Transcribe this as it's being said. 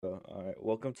All right.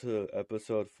 Welcome to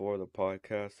episode 4 of the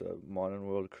podcast of Modern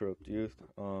World Korrupt Youth.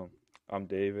 I'm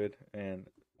David, and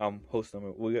I'm host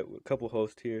number. We got a couple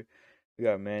hosts here. We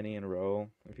got Manny and Ro.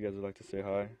 If you guys would like to say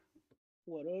hi.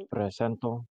 What up?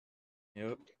 Presento.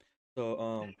 Yep.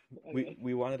 So, we Okay.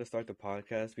 we wanted to start the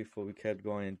podcast before we kept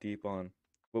going in deep on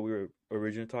what we were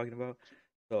originally talking about.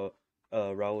 So,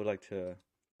 Ro would like to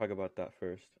talk about that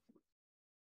first.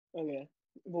 Okay.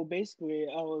 Well, basically,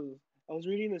 I was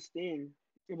reading this thing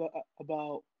about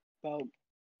about about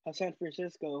how San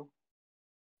Francisco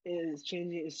is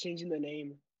changing the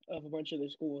name of a bunch of their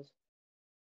schools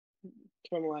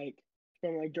from like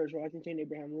George Washington,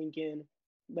 Abraham Lincoln,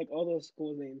 like all those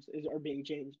schools names are being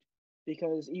changed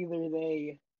because either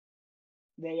they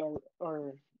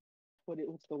are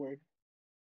what's the word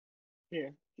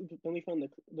here? Let me find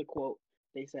the quote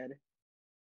they said,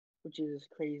 which is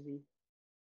crazy.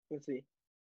 Let's see.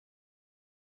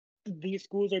 These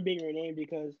schools are being renamed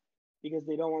because they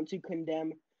don't want to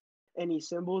condemn any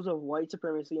symbols of white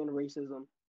supremacy and racism.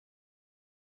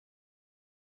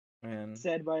 And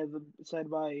Said by the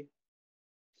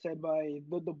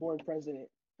board president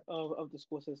of the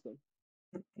school system.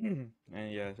 and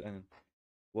yes, and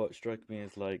what struck me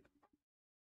is like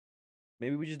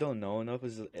maybe we just don't know enough.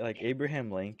 Is like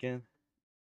Abraham Lincoln.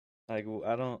 Like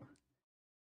I don't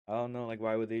know. Like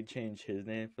why would they change his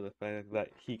name for the fact that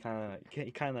he kind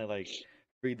of like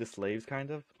freed the slaves, kind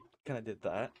of did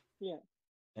that, Yeah,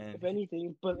 and if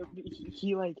anything, but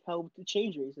he like helped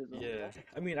change racism. You yeah. know?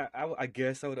 I mean, I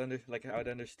guess I would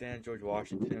understand George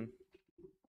Washington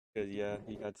because yeah,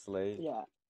 he had slaves Yeah,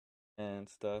 and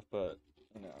stuff, but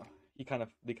you know,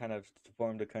 they kind of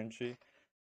formed a country.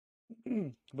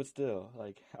 But still,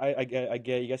 like I get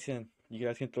you guys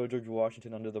can throw George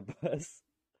Washington under the bus.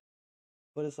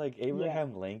 But it's like yeah,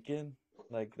 Abraham Lincoln,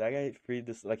 like that guy freed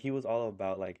this. Like he was all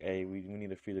about like, hey, we need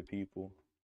to free the people.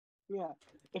 yeah.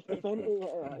 If any,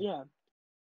 yeah,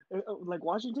 like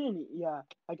Washington, yeah,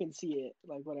 I can see it.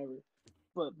 Like whatever,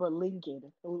 but Lincoln's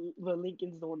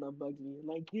the one that bugs me.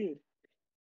 Like, dude,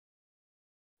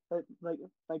 like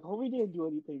homie didn't do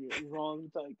anything wrong.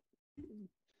 It's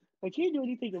like he didn't do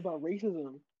anything about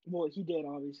racism. Well, he did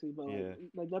obviously, but like Yeah,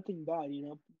 nothing bad, you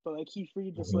know. But like he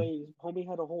freed the Mhm. slaves. Homie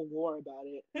had a whole war about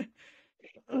it.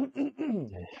 I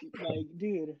Like,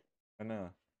 dude, know.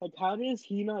 like how is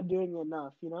he not doing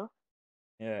enough? You know,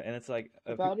 Yeah, and it's like,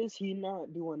 like how does he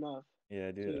not do enough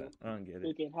yeah, dude, to I don't get it.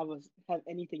 freaking have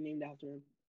anything named after him?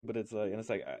 But it's like, and it's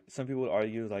like some people would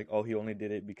argue like, oh, he only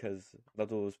did it because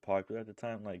that's what was popular at the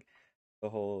time, like the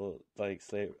whole like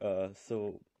slave,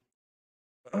 so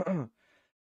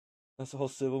that's the whole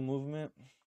civil movement.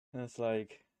 And it's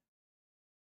like,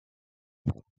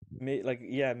 like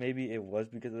yeah, maybe it was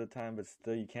because of the time, but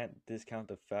still, you can't discount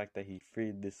the fact that he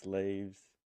freed the slaves.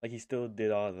 Like he still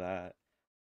did all that.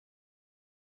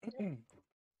 And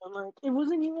like it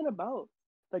wasn't even about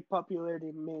like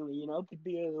popularity mainly, you know,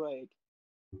 because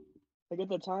like at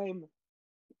the time,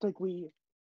 like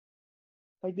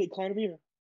the economy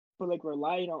but like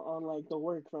relied on like the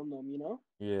work from them, you know.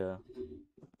 Yeah,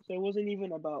 So it wasn't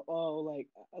even about like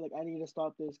I need to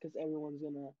stop this because everyone's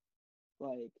gonna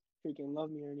like freaking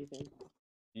love me or anything.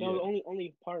 That was yeah,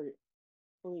 only part.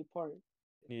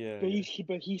 yeah, But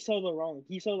yeah, he saw the wrong.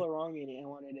 He saw the wrong in it and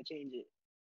wanted to change it.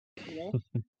 You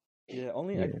know. yeah.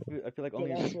 Only Yeah. I feel like But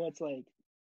only that's what's like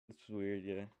it's weird.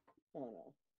 Yeah, I don't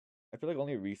know. I feel like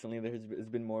only recently it's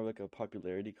been more like a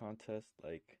popularity contest.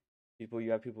 Like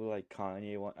you have people like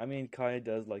Kanye. I mean, Kanye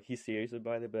does like he's serious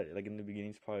about it, but like in the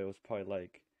beginning, it was probably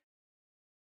like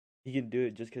he can do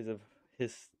it just because of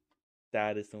his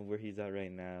status and where he's at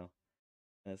right now.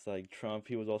 And it's like Trump.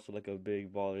 He was also like a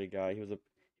big baller guy. He was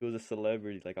a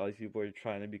celebrity. Like all these people are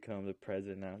trying to become the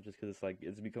president now, just because it's like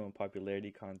it's become a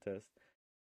popularity contest.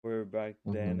 Where back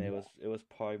then Mhm. it was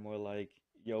probably more like,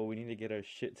 yo, we need to get our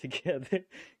shit together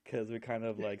because we're kind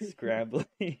of like scrambling,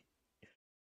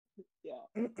 Yeah.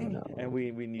 and No.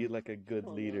 we need like a good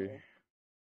Oh leader.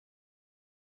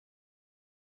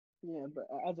 no. Yeah, but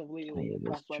as of lately, Yeah,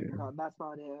 that's true. that's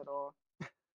not it at all.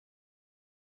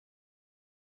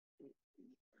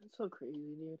 It's so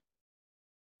crazy, dude.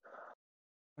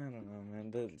 I don't know,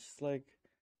 man. That's just like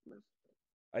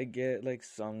I get like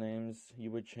some names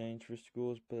you would change for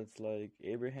schools, but it's like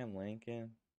Abraham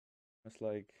Lincoln. It's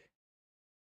like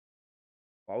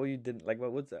why would you didn't like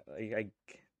what's that?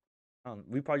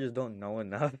 We probably just don't know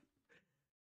enough.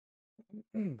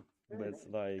 But it's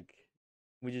like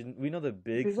we know the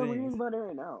big Because I'm things. reading about it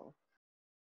right now.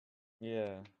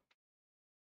 Yeah.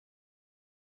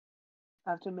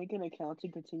 I have to make an account to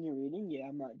continue reading. Yeah,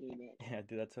 I'm not doing it. Yeah,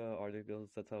 dude, that's how articles,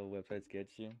 that's how websites get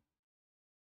you.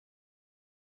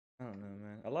 I don't know,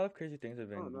 man. A lot of crazy things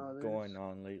have I don't been know. going There's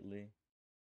on lately.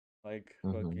 Like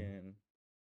Mm-hmm. fucking,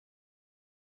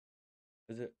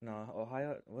 is it no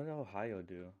Ohio? What did Ohio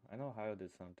do? I know Ohio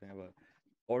did something, but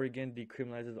Oregon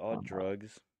decriminalizes all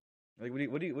drugs. Like,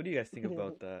 what do you guys think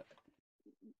about that?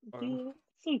 Or, dude,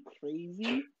 so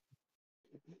crazy.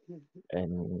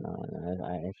 And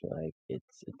I feel like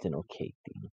it's an okay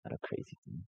thing, not a crazy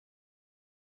thing.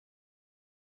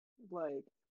 Like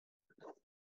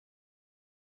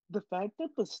the fact that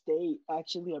the state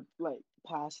actually like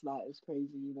passed that is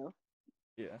crazy.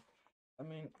 yeah, I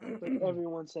mean, Like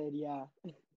everyone said, yeah,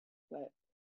 but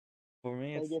for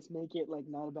me, I it's guess make it like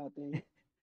not a bad thing.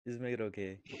 just make it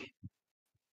okay.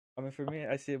 I mean, for me,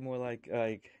 I see it more like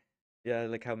yeah,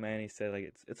 like how Manny said,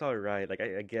 like it's all right. Like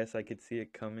I guess I could see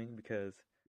it coming because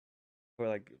for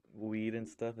like weed and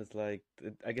stuff, it's like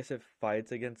I guess it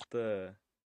fights against the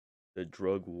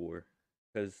drug war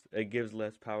because it gives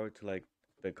less power to like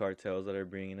the cartels that are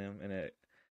bringing them, and it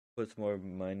puts more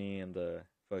money in the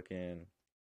fucking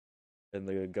in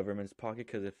the government's pocket.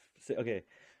 Because if okay,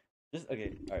 just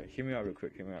okay, all right, hear me out real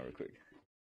quick. Hear me out real quick.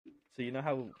 So you know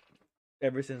how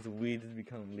ever since weed has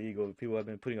become legal, people have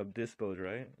been putting up dispos,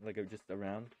 right? Like just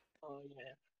around. Oh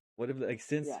yeah, What if like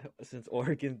since yeah. since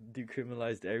Oregon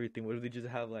decriminalized everything, what if they just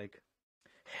have like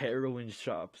heroin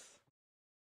shops?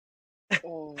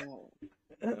 Oh,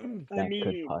 I That could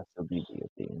mean, possibly be a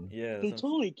thing. Yeah, they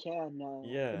totally can now.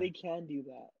 yeah, They can do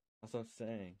that. that's what I'm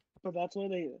saying. But that's why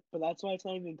they. But that's why it's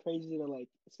not even crazy to like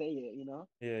say it.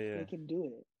 Yeah, yeah. They can do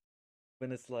it.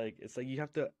 When it's like you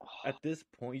have to at this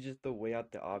point you just have to weigh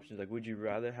out the options. Like, would you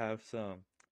rather have some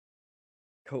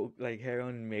coke like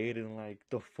heroin made in like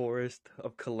the forest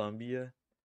of Colombia,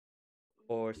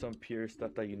 or some pure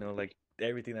stuff that like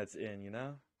everything that's in?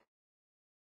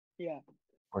 Yeah.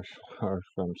 Or or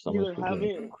from some Either have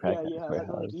freaking it. crack Yeah, ass yeah. Like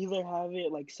warehouse. either have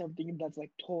it like something that's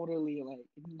like totally like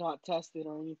not tested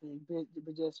or anything,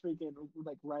 but just freaking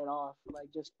like right off, like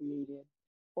just created,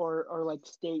 or like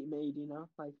state made.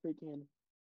 Like freaking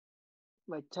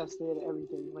like tested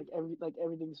everything. Like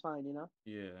everything's fine.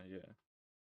 Yeah, yeah.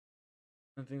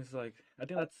 And things like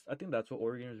I, I think that's what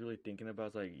Oregon is really thinking about.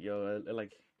 It's like, yo,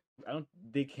 like I don't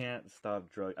they can't stop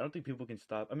drug. I don't think people can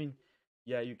stop. I mean,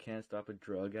 yeah, you can stop a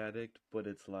drug addict, but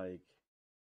it's like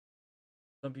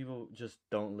some people just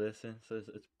don't listen. So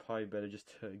it's probably better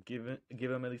just to give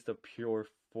them at least a pure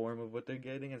form of what they're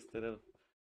getting instead of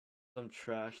some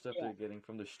trash stuff yeah, they're getting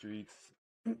from the streets.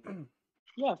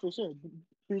 yeah, for sure.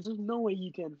 There's just no way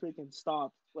you can freaking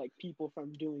stop like people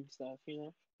from doing stuff. Yeah.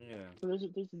 So there's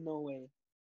no way.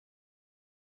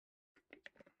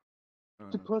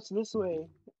 To Um, plus this way,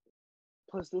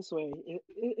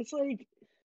 it's like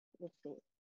what's the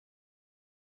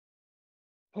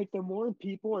like the more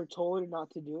people are told not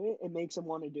to do it, it makes them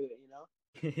want to do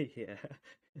it. yeah.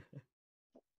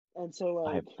 And so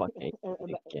I like, fucking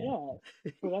again.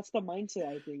 yeah, but that's the mindset.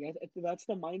 I think that's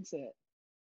the mindset.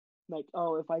 Like,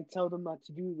 oh, if I tell them not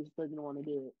to do this, they're gonna want to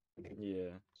do it.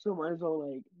 Yeah. So might as well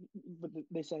like, but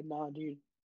they said, nah, dude,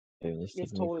 It's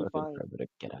it's taking me totally fucking fine. forever to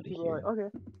get out of People are here. like,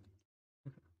 okay,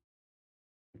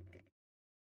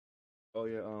 Oh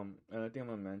yeah, and I think I'm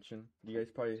gonna mention. You guys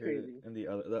probably it's heard it crazy. in the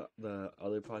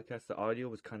other podcast. The audio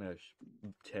was kind of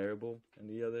terrible in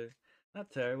the other, not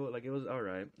terrible, like it was all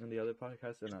right in the other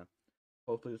podcast, and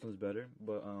hopefully this one's better.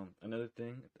 But another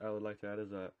thing I would like to add is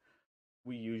that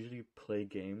we usually play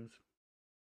games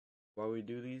while we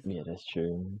do these. Yeah, that's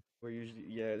true. We're usually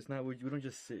it's not we don't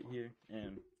just sit here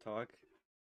and talk.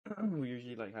 We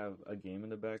usually like have a game in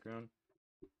the background,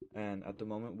 and at the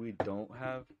moment we don't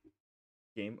have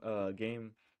game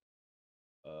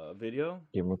video.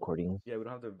 Game recordings Yeah, we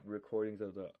don't have the recordings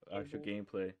of the actual Able.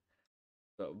 gameplay,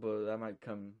 so but that might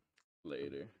come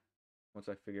later once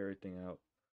I figure everything out.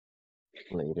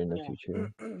 later in the Yeah.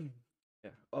 future.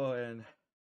 Yeah. Oh, and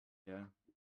yeah,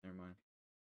 never mind.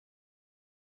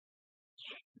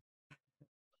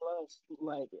 Plus,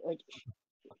 like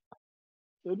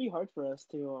it would be hard for us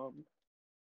to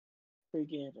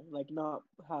freaking like not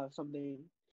have something.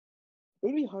 It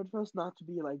would be hard for us not to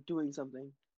be like doing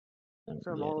something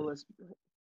from Yeah, all of us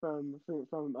from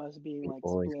us being we like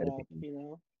always split gotta be.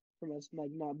 up, from us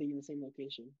like not being in the same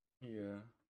location. Yeah.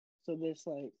 So this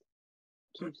like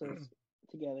keeps us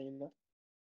together.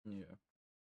 Yeah.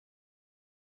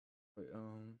 Wait,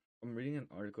 I'm reading an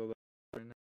article about it right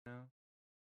now,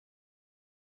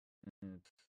 and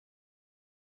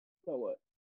But what?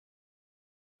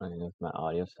 And if my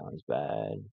audio sounds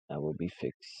bad, that will be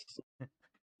fixed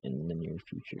in the near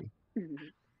future.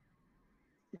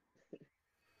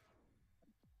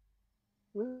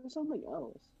 There's something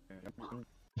else.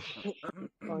 it's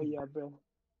Oh yeah, bro.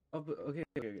 Oh, but okay.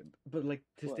 But like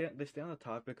What? to stay on the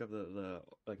topic of the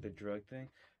like the drug thing.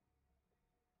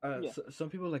 Yeah. So, some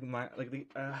people like my like the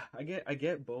I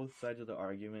get both sides of the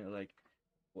argument. Like,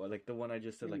 well, like the one I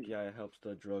just said, like Hmm. yeah, it helps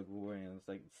the drug war, and it's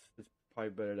like it's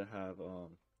probably better to have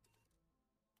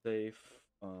safe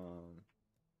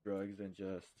drugs than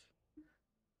just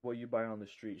what you buy on the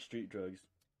street drugs.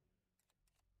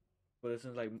 But it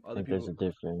seems like other Like there's people, a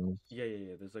difference.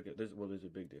 yeah. There's like there's a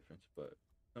big difference, but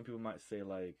some people might say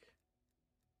like,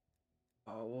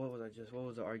 oh, what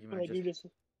was the argument I Like just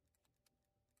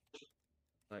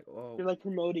like, oh, you're like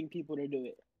promoting people to do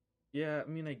it. yeah, I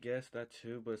mean, I guess that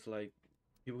too, but it's like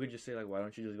people could just say like, why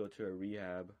don't you just go to a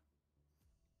rehab?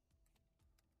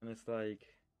 And it's like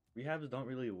rehabs don't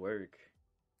really work.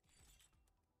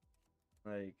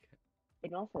 Like,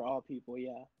 But not for all people,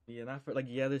 yeah. yeah, not for like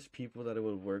yeah, there's people that it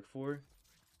would work for,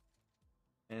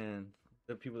 and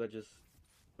the people that just,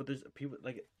 but there's people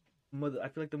like, I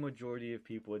feel like the majority of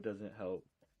people it doesn't help.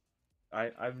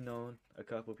 I've known a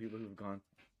couple of people who've gone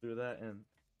through that, and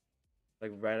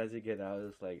like right as they get out,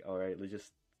 it's like, all right, let's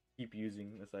just keep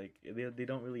using. It's like they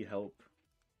don't really help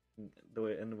the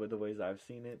way and with the ways I've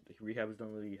seen it. Rehabs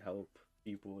don't really help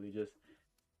people. They just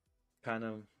kind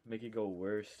of make it go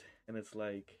worse, and it's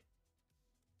like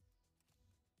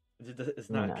it's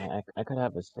I mean, not. I could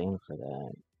have a thing for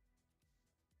that,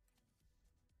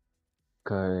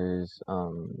 cause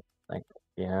like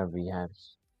yeah,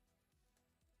 rehabs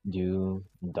do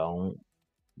don't,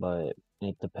 but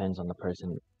it depends on the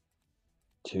person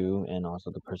too, and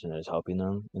also the person that is helping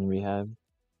them in rehab.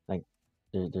 Like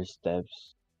there's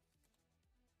steps,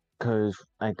 cause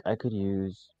I could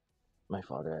use my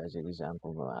father as an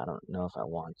example, but I don't know if I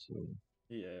want to.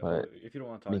 Yeah, well, But if you don't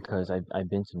want to talk because about it, I've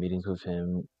been to meetings with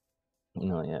him,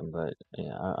 yeah, but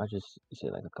yeah, I'll just say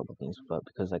like a couple things. But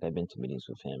because like I've been to meetings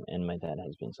with him, and my dad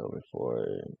has been sober for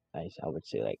I would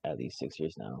say like at least 6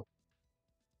 years now.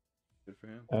 good for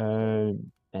him.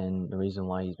 And the reason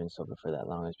why he's been sober for that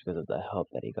long is because of the help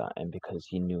that he got, and because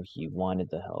he knew he wanted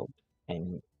the help,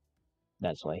 and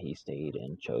that's why he stayed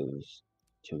and chose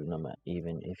to, no matter,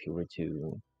 even if he were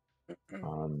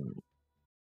um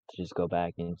to just go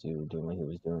back into doing what he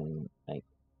was doing, like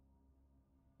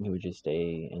he would just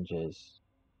stay and just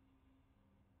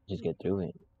get through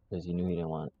it because he knew he didn't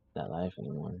want that life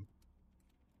anymore.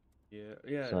 Yeah,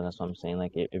 So that's what but I'm saying.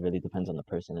 Like it really depends on the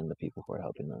person and the people who are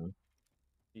helping them.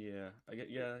 yeah, I get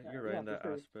yeah, you're right Yeah, in for that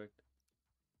sure. aspect.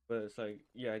 But it's like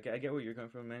yeah, I get where you're coming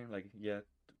from, man. Like yeah,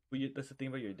 but that's the thing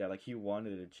about your dad. Like he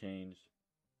wanted to change,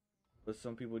 but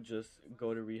some people just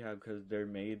go to rehab because they're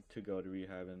made to go to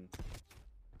rehab, and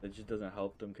it just doesn't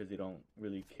help them because they don't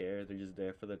really care. They're just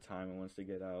there for the time, and once they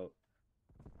get out,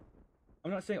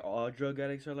 I'm not saying all drug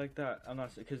addicts are like that. I'm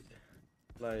not because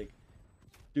like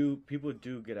do people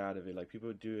do get out of it? Like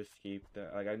people do escape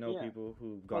that. Like I know Yeah. people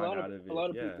who've A gone lot of out of a it. lot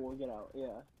of Yeah, people will get out,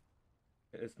 yeah.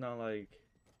 it's not like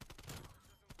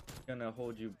gonna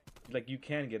hold you. Like you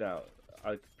can get out.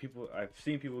 I've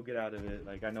seen people get out of it.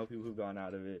 Like I know people who've gone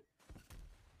out of it,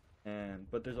 and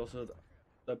but there's also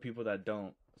the people that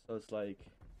don't. So it's like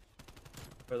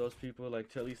for those people,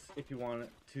 like to at least if you want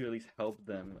to at least help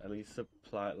them, at least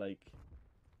supply like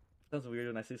sounds weird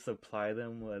when I say supply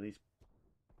them with at least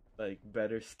like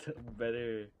better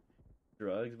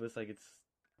drugs, but it's like it's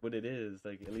what it is.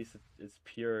 Like at least it's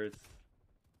pure.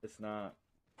 It's not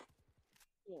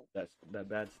Yeah. that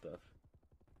bad stuff.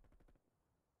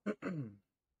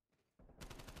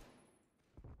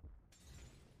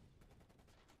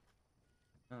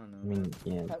 I don't know, I man. mean,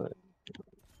 yeah, Have, but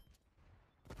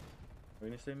What are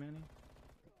you gonna say, Manny?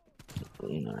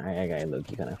 I got look,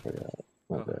 you kind of forgot.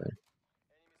 My Oh, bad.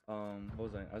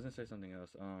 what was I? I was gonna say something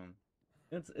else.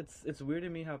 It's weird to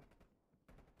me how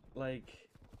like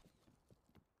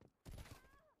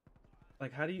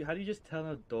how do you just tell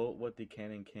an adult what they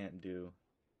can and can't do?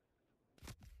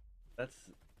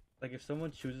 That's like if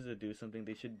someone chooses to do something,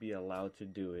 they should be allowed to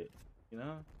do it. You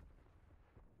know?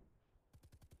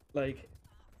 Like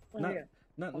oh not yeah.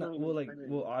 not well I know what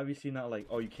well you obviously not like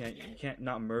oh you can't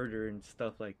not murder and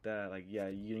stuff like that. Like yeah,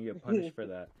 you gonna get punished mean. for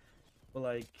that. But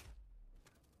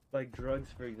like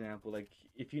drugs for example, like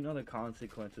if you know the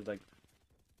consequences, like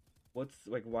what's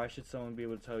like why should someone be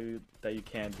able to tell you that you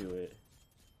can't do it?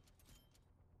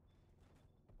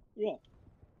 Yeah.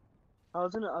 I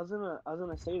was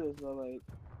gonna say this though, like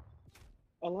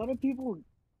a lot of people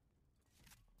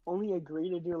only agree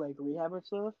to do like rehab and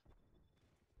stuff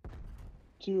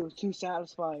to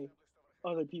satisfy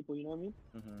other people, you know what I mean?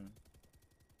 Hmm.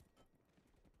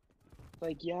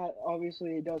 Like yeah,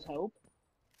 obviously it does help,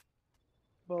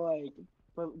 but like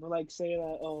but like say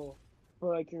that oh but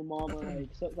like your mom or like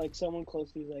so, like someone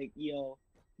close to you is like, yo,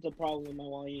 it's a problem. I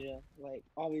want you to like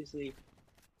obviously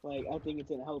like I think it's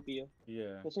gonna help you.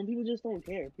 Yeah. But some people just don't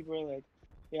care. People are like,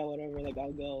 yeah, whatever, like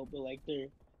I'll go, but like they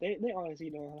honestly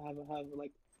don't have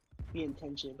like the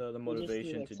intention. The They just to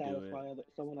motivation like to do it. satisfy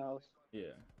someone else. Yeah.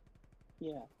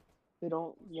 Yeah, they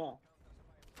don't. Yeah,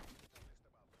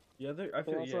 Yeah, there, I but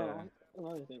feel that's yeah.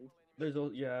 another thing. There's a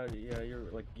yeah,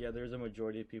 you're like yeah, there's a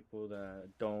majority of people that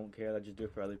don't care that just do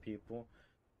it for other people.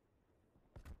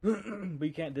 But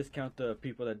you can't discount the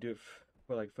people that do it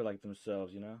for like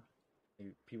themselves, you know?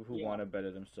 Like, people who Yeah. want to better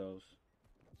themselves.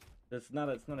 It's not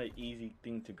an easy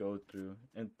thing to go through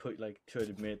and put like to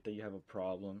admit that you have a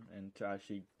problem and to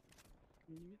actually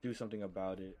Mhm. do something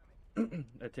about it.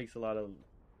 It takes a lot of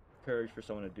courage for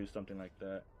someone to do something like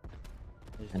that.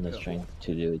 Just And the strength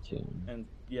to do it too. and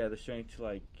yeah, the strength to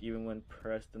like even when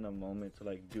pressed in a moment to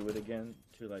like do it again,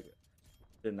 to like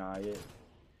deny it.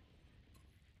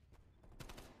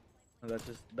 And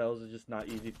those are just not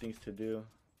easy things to do.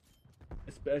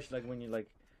 Especially like when you're like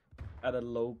at a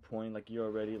low point, like you're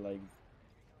already like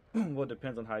well, it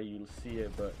depends on how you see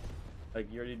it, but like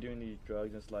you're already doing these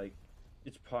drugs, and it's like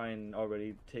it's probably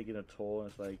already taking a toll,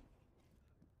 and it's like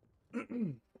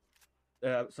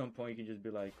at some point you can just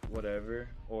be like whatever,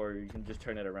 or you can just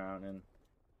turn it around, and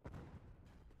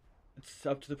it's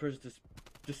up to the person's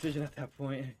decision at that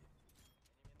point.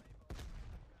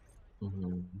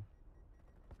 Hmm.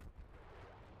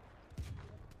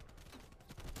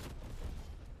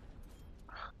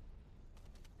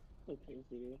 So crazy,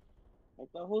 dude. Like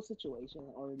the whole situation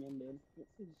that Oregon did,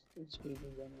 it's crazy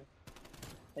in general.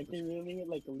 Like they really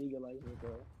like legalize it,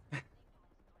 bro.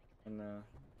 And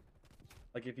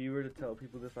like if you were to tell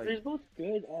people this, like There's both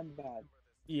good and bad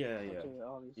yeah, to yeah, it,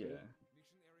 obviously. yeah.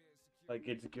 Like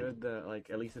it's good that like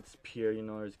at least it's pure, you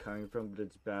know, where it's coming from, but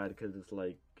it's bad because it's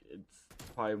like it's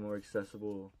probably more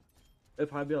accessible. It'd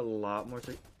probably be a lot more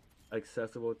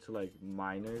accessible to like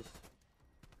minors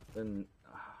than.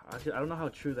 Actually, I don't know how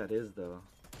true that is though,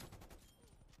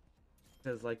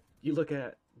 because like you look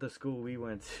at the school we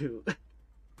went to,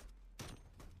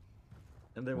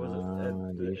 and there was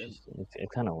Dude,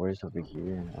 it's kind of worse over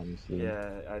here, honestly.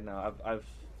 yeah, I know.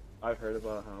 I've heard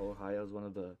about how Ohio is one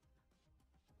of the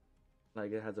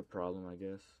like it has a problem, I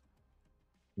guess.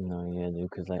 No, yeah,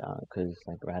 dude, cause like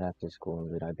right after school,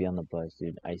 dude, I'd be on the bus,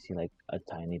 dude. I see like a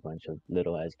tiny bunch of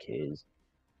little ass kids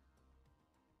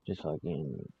just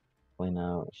fucking pulling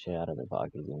out shit out of their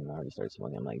pockets and already start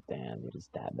smoking. I'm like, damn, dude, it's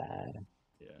that bad.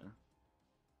 Yeah.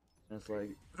 And it's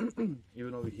like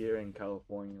even over here in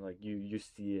California, like you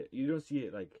see it. You don't see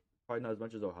it like probably not as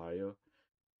much as Ohio,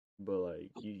 but like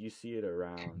you see it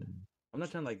around. I'm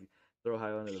not trying to like throw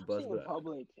Ohio under the bus, See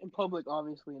but in public,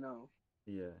 obviously no.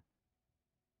 yeah,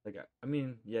 like I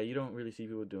mean, yeah, you don't really see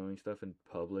people doing stuff in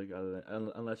public other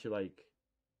than unless you're like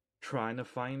trying to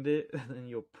find it, then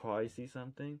you'll probably see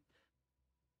something.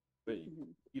 But Mhm.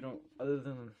 you don't, other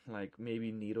than like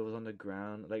maybe needles on the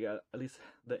ground, like at least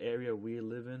the area we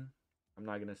live in. I'm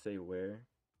not gonna say where,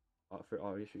 for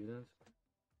obvious reasons.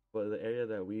 But the area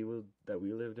that we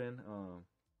lived in,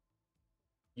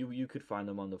 you could find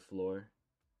them on the floor.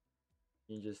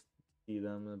 You just see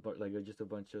them, but like just a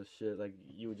bunch of shit. Like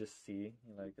you would just see,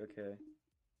 you're like okay.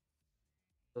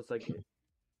 So it's like,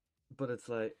 but it's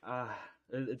like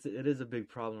it is a big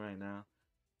problem right now,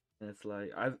 and it's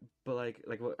like but like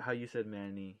what how you said,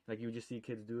 Manny, like you would just see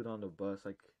kids do it on the bus.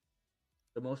 Like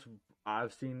the most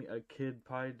I've seen a kid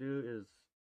probably do is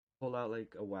pull out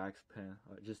like a wax pen,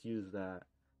 just use that.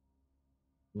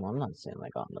 Well, I'm not saying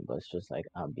like on the bus, just like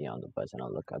I'll be on the bus and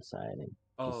I'll look outside and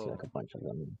just see Oh like a bunch of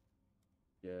them.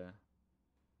 yeah.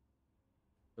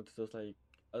 But so it's like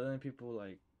other than people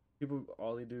like people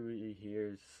all they do really here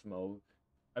is smoke.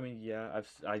 I mean, yeah,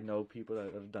 I know people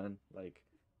that have done like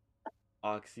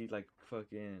oxy like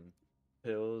fucking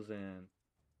pills and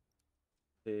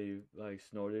they like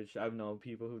snorted. I've known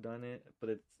people who've done it, but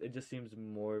it just seems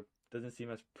more doesn't seem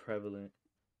as prevalent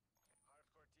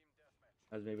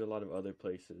as maybe a lot of other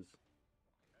places.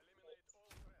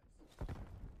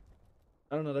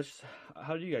 I don't know. That's just,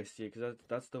 how do you guys see it? Because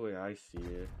that's the way I see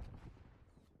it.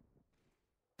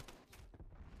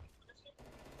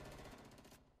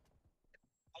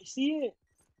 I see it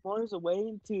more as a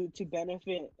way to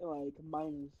benefit like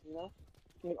minors, you know?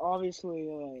 Like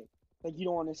obviously like you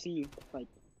don't want to see like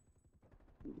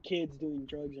kids doing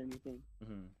drugs or anything.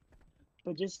 Hmm.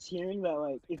 But just hearing that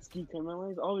like it's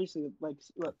decriminalized, obviously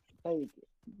look, like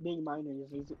being minors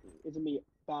is gonna be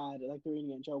bad, like they're gonna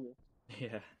get in trouble.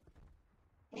 Yeah.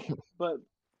 But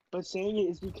saying it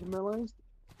is decriminalized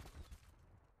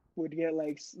would get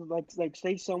like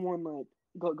say someone like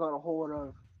got a hold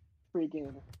of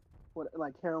freaking what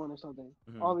like heroin or something.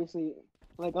 Hmm. Obviously,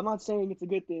 Like I'm not saying it's a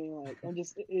good thing. Like I'm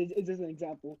just it's just an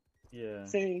example. Yeah.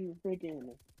 Saying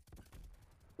freaking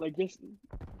like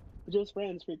just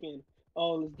friends freaking.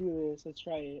 Oh, let's do this. Let's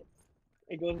try it.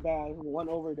 It goes bad. One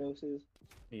overdoses.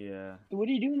 Yeah. What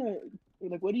do you do in a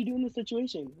like? What do you do in this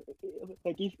situation?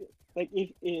 Like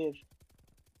if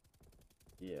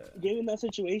Yeah. given that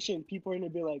situation, people are gonna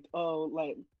be like, oh,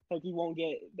 like you won't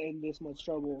get in this much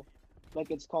trouble.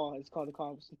 Like it's called the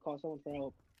cops. Call someone for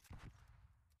help.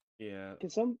 Yeah.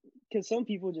 Cause some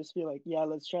people just feel like, yeah,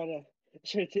 let's try to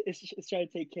let's try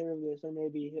to take care of this, and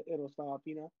maybe it'll stop.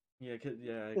 You know, Yeah,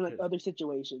 in like cause other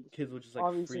situations. kids will just like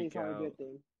Obviously, it's freak not a out. good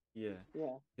thing. Yeah.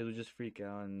 Yeah, Kids will just freak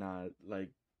out and not like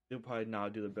they'll probably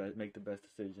not do the best, make the best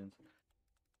decisions.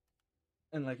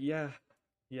 And like, yeah,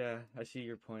 I see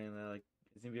your point in that. Like,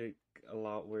 it's gonna be like, a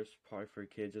lot worse part for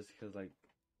kids just because like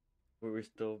we're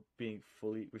still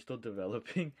we're still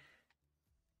developing,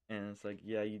 and it's like,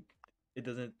 yeah, it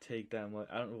doesn't take that much.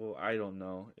 I don't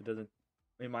know.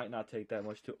 It might not take that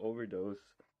much to overdose.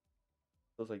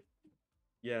 So it's like,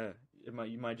 yeah,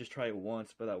 you might just try it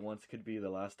once, but that once could be the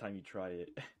last time you try it.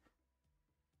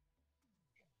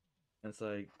 And it's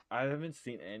like I haven't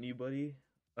seen anybody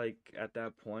like at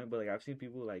that point, but like I've seen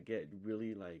people like get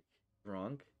really like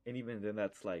drunk, and even then,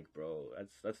 that's like, bro,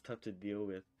 that's tough to deal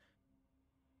with.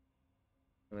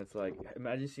 And it's like,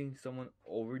 imagine seeing someone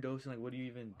overdosing. Like, what do you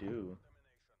even do?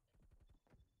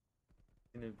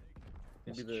 It's gonna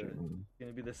be That's the true.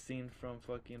 gonna be the scene from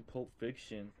fucking Pulp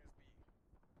Fiction.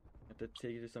 Have to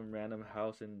take her to some random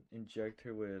house and inject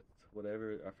her with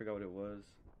whatever. I forgot what it was.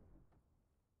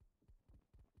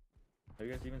 Have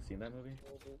you guys even seen that movie?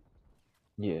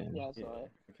 Yeah. yeah, I Yeah. saw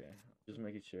it. Okay. Just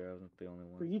making sure I wasn't the only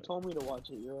one. But you told me to watch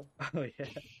it, yo. Oh yeah.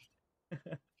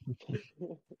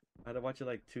 I had to watch it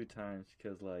like 2 times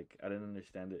because like I didn't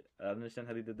understand it. I didn't understand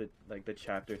how they did the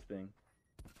chapter thing,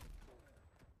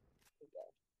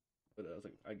 but I was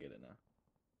like, I get it now.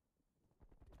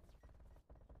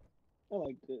 I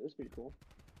liked it. It's pretty cool.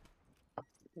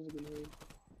 It was a good movie.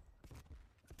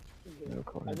 Okay.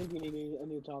 I Record. think we need a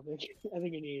new topic. I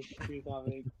think we need a new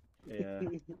topic. Yeah.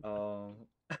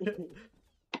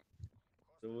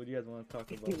 So what do you guys want to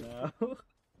talk about now?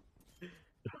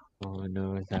 Oh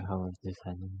no, is that how it's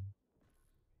decided?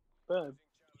 but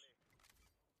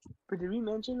but did we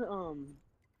mention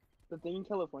the thing in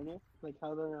California, like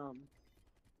how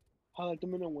like the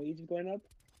minimum wage is going up?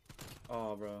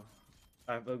 Oh, bro.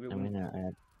 I I when mean,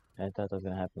 I thought that was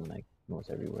gonna happen like most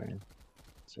everywhere in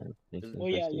certain is places Oh or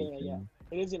yeah. states.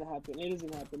 It is gonna happen. It is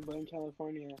gonna happen. But in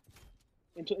California,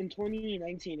 in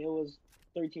 2019, it was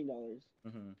 $13.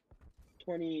 mm-hmm.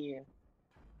 20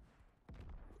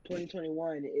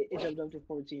 2021, it jumped up to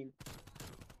 14.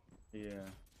 Yeah.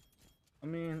 I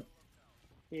mean,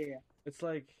 Yeah, it's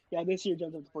like, yeah. This year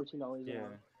jumped up to $14 an yeah.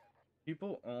 hour.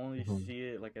 People only Mm-hmm. see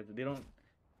it like as they don't.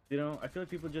 I feel like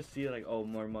people just see it like, oh,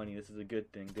 more money. This is a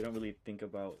good thing. They don't really think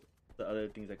about the other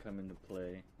things that come into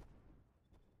play.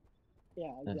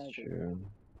 Yeah, That's exactly. true.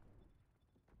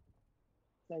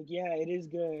 Like, yeah, it is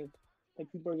good.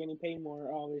 Like, people are getting paid more,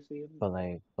 obviously. But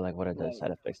like, what are the But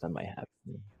side effects that might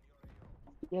happen?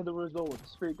 yeah, the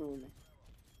results, freaking,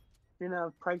 you're gonna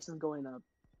have prices going up.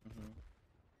 Mm-hmm.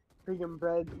 Freaking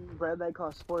bread that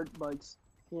costs $4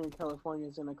 here in California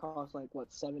is gonna cost like what,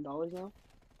 $7 now?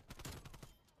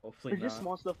 Hopefully Or just not.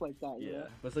 small stuff like that, you Yeah, know?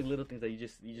 but it's like little things that you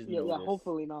just Yeah, notice.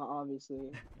 hopefully not,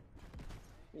 obviously.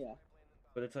 Yeah,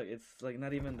 But it's like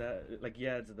not even that. Like,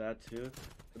 yeah, it's that too.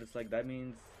 But it's like that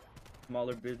means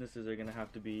smaller businesses are gonna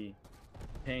have to be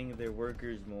paying their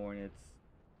workers more, and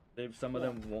some of yeah,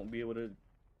 them won't be able to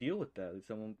deal with that.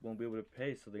 Some won't be able to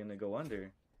pay, so they're gonna go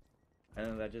under, and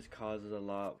then that just causes a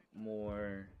lot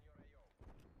more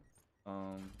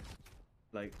um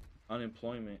like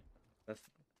unemployment. That's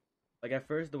like, at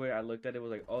first the way I looked at it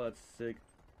was like, oh, that's sick.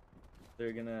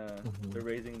 Mm-hmm. They're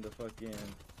raising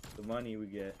the money we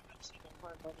get.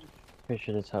 Pretty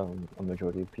sure that's how a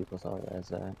majority of people saw it as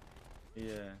that.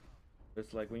 Yeah,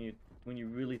 it's like when you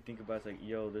really think about it, it's like,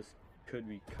 yo, this could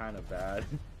be kind of bad.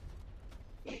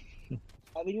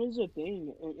 I think there's a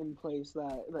thing in place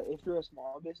that if you're a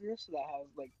small business that has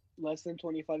like less than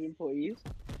 25 employees,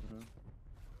 hmm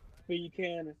but you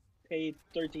can pay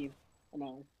 13 an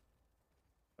hour.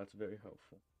 That's very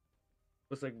helpful.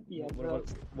 It's like, Yeah, what about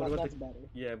the that's better.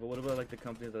 yeah, but what about like the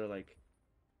companies that are like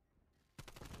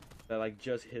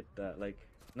just hit that, like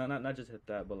not just hit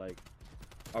that, but like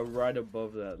are right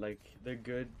above that. Like, they're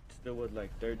good still with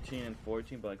like 13 and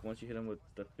 14, but like once you hit them with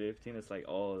the 15, it's like,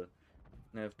 oh,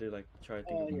 now if they like try to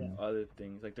think Oh of yeah. Mm-hmm. other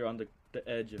things, like they're on the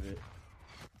edge of it.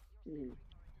 Mm-hmm.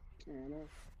 I don't know.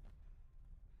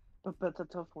 But that's a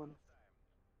tough one.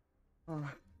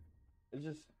 It's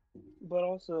just but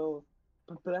also,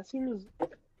 but that seems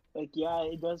like, yeah,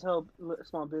 it does help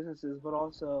small businesses, but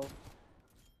also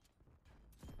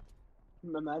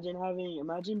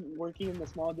imagine working in the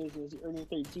small business, earning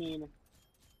 13,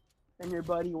 and your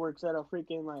buddy works at a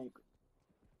freaking like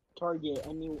Target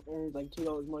and he earns like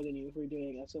 $2 more than you for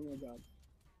doing a similar job.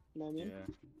 You know what I mean?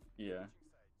 Yeah, yeah.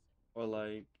 Or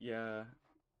like, yeah,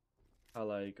 how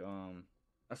like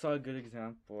I saw a good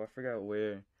example. I forgot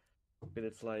where, but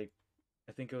it's like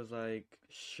I think it was like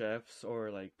chefs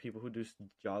or like people who do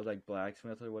jobs like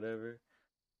blacksmiths or whatever.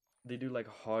 They do like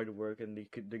hard work and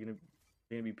they're gonna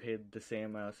be paid the same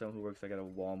amount as someone who works like at a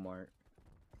Walmart.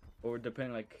 Or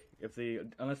depending like if they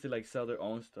unless they like sell their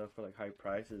own stuff for like high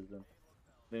prices, then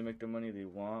they make the money they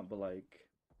want. But like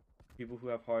people who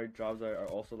have hard jobs are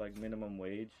also like minimum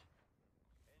wage.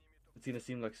 It's gonna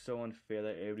seem like so unfair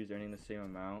that everybody's earning the same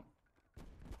amount.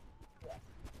 Yeah,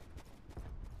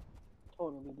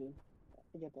 totally, dude.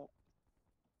 I get that.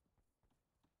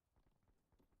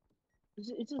 It's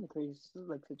just a crazy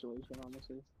like situation,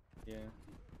 honestly. Yeah.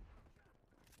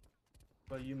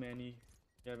 But you, Manny,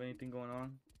 you have anything going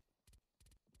on?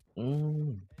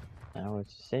 Mm, I would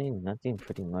say nothing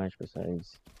pretty much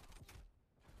besides.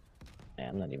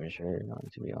 I'm not even sure,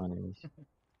 to be honest.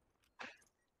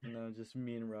 No, just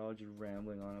me and Raul just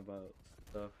rambling on about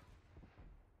stuff.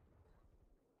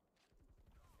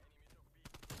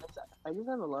 I just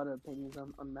have a lot of opinions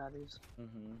on matters.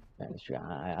 Mhm. That's true.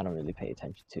 I don't really pay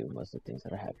attention to most of the things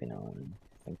that are happening on,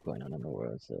 like, going on in the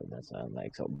world, so that's why I'm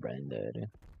like so branded.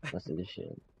 Most of the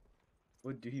shit.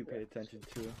 What do you pay attention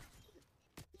to?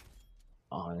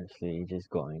 Honestly, just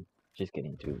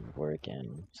getting to work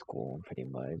and school pretty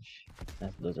much.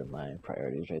 Those are my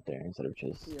priorities right there, instead of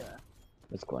just Yeah.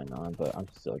 what's going on. But I'm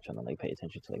still trying to like pay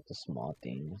attention to like the small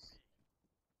things.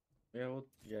 Yeah, well,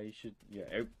 yeah, you should.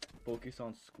 Yeah, focus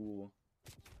on school.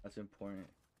 That's important.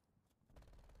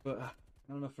 But I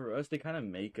don't know. For us, they kind of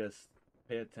make us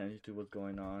pay attention to what's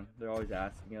going on. They're always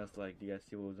asking us, like, "Do you guys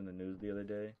see what was in the news the other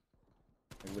day?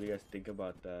 Like, what do you guys think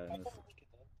about that?" I And kind it's, of like it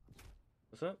though.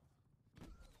 what's up?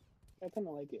 I kind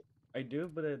of like it. I do,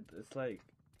 but it's like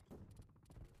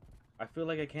I feel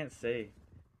like I can't say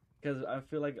because I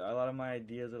feel like a lot of my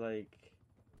ideas are like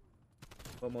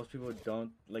what most people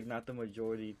don't like, not the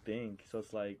majority think.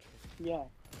 Yeah.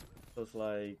 So it's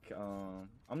like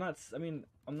I'm not. I mean,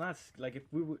 I'm not like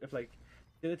if like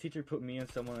did a teacher put me and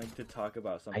someone like to talk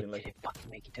about I something didn't fucking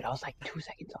make it, dude. I was like 2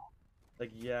 seconds off.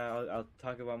 like yeah, I'll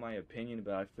talk about my opinion,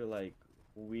 but I feel like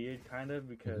weird kind of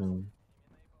because Hmm.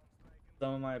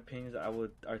 some of my opinions I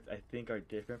think are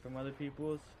different from other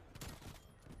people's,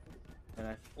 and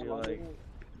I feel like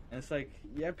and it's like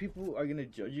yeah, people are gonna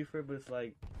judge you for it, but it's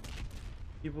like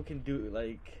people can do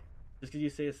like just because you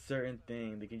say a certain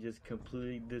thing, they can just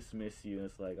completely dismiss you, and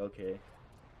it's like okay,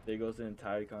 there goes the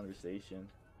entire conversation.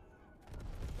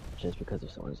 Just because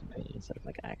of someone's opinion, instead of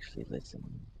like actually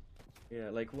listening. Yeah,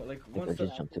 like what, like Like one they'll sub.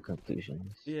 just jump to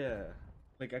conclusions. Yeah,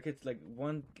 like I could like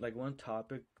one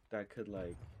topic that could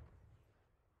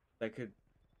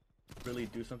really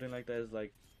do something like that is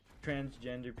like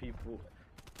transgender people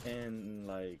in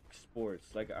like sports.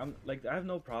 Like I'm like I have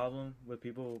no problem with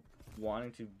people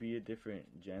wanting to be a different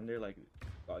gender. Like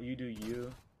you do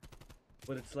you,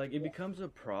 but it's like it Yeah. becomes a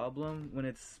problem when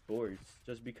it's sports,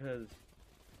 just because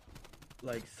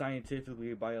like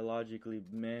scientifically, biologically,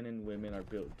 men and women are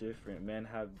built different. Men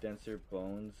have denser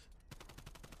bones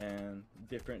and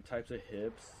different types of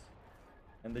hips,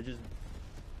 and they're just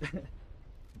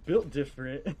built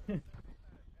different.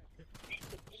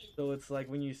 So it's like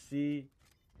when you see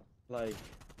like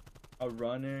a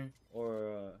runner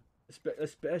or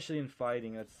especially in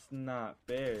fighting, that's not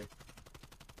fair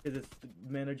because it's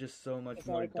men are just so much It's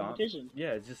not more a competition.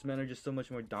 Yeah, it's just men are just so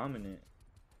much more dominant.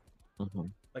 Hmm.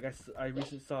 Like I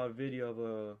recently saw a video of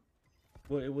a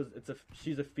well,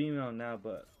 she's a female now,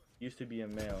 but used to be a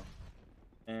male,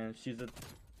 and she's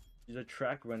a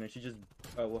track runner. She just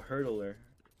well hurdler.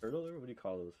 What do you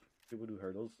call those people who do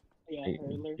hurdles? Yeah,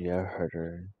 hurdler. Yeah,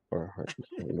 herder or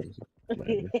hurdles,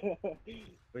 whatever.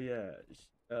 But yeah,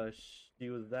 she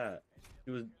was that.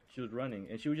 She was running,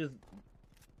 and she was just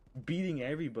beating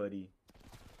everybody.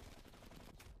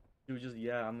 She was just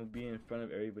yeah, I'm gonna be in front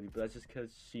of everybody. But that's just because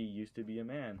she used to be a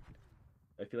man.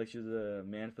 I feel like she was a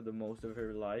man for the most of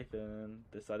her life, and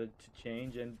decided to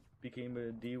change and became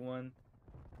a D1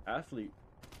 athlete.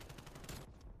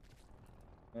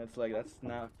 And it's like that's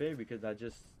not fair because that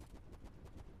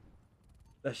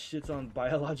shits on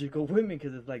biological women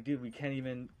because it's like, dude, we can't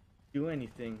even do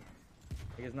anything.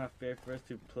 Like it's not fair for us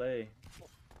to play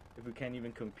if we can't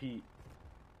even compete.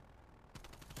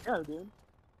 Yeah, dude.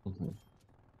 Hmm.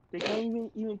 They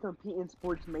can't even compete in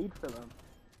sports made for them.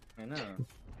 I know.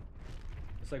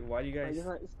 It's like, why do you Like, guys?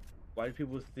 Why do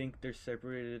people think they're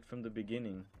separated from the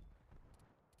beginning?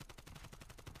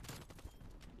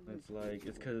 It's like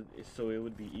it's because so it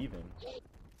would be even.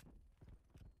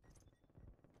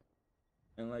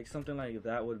 And like something like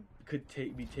that could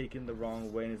be taken the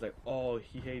wrong way, and it's like, oh,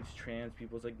 he hates trans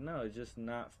people. It's like, no, it's just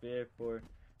not fair for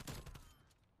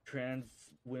trans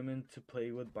women to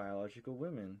play with biological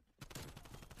women,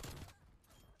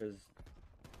 because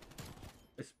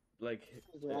it's like,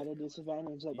 they're at a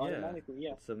disadvantage, like yeah, automatically,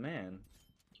 yeah. it's a man.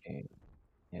 Okay.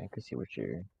 Yeah, I can see what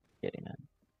you're getting at.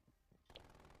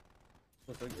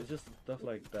 So it's just stuff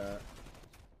like that.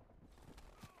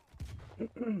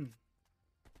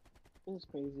 It's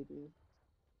crazy, dude.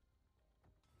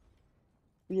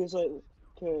 Because like,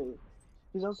 okay,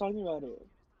 because I was talking about it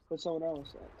with someone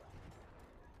else,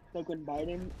 like when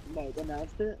Biden like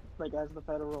announced it, like as the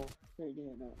federal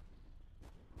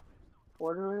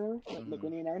order, like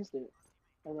when he announced it.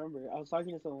 I remember I was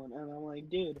talking to someone and I'm like,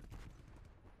 dude,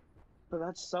 but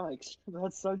that sucks.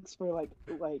 That sucks for like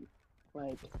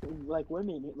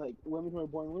women, like women who are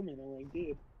born women. I'm like,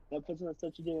 dude, that puts them at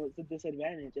such a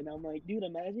disadvantage. And I'm like, dude,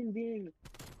 imagine being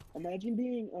a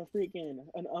freaking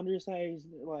an undersized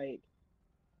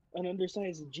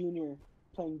junior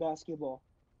playing basketball,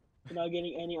 you're not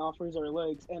getting any offers or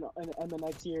legs, and the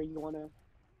next year you wanna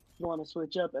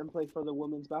switch up and play for the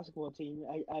women's basketball team.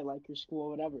 I like your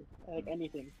school, whatever. I like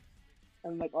anything,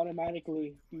 and like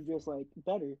automatically you just like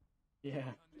better.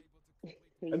 Yeah, You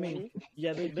I know what I mean, mean?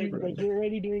 yeah, Like you're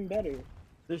already doing better,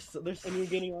 there's and you're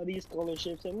getting all these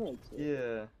scholarships and legs.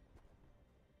 yeah.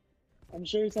 I'm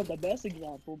sure it's not the best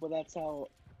example, but that's how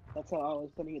I was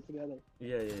putting it together.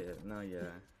 Yeah, no, yeah.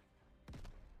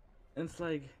 And it's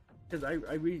like, cause I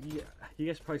read, you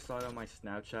guys probably saw it on my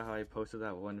Snapchat how I posted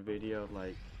that one video of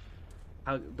like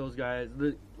how those guys,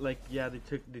 like, yeah,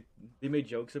 they made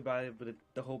jokes about it, but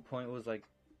the whole point was like,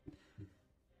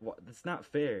 what? It's not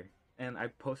fair. And I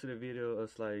posted a video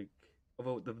of like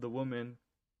about the woman,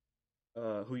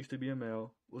 who used to be a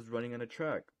male, was running on a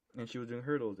track and she was doing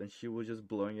hurdles and she was just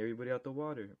blowing everybody out the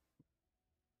water.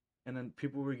 And then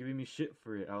people were giving me shit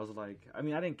for it. I was like, I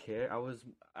mean, I didn't care. I was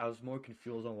more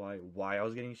confused on why I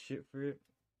was getting shit for it,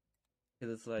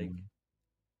 because it's like,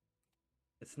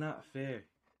 it's not fair.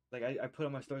 Like I put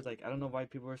on my stories like, I don't know why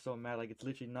people are so mad. Like, it's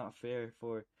literally not fair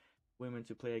for women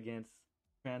to play against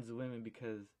trans women,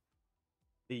 because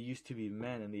they used to be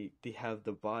men and they have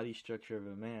the body structure of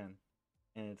a man,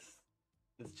 and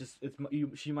it's just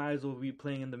she might as well be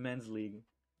playing in the men's league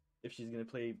if she's gonna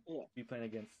Yeah. be playing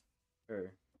against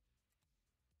her.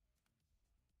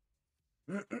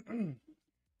 I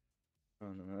don't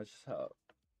know. That's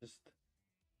just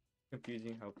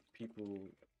confusing how people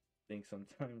think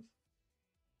sometimes.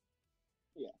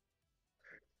 Yeah.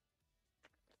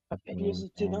 Because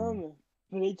Opinions, to man. them,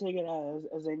 they take it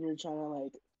as in you're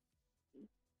trying to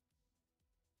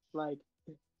like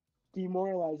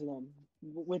demoralize them,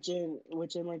 which in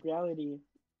like reality,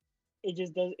 it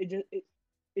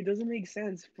doesn't make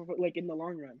sense for like in the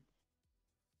long run,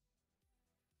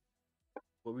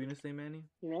 What were you gonna say, Manny?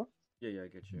 you know. Yeah, I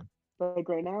get you. Like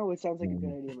right now, it sounds like a good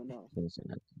Mm, idea, but no, didn't say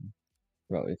nothing.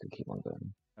 Bro, we could keep on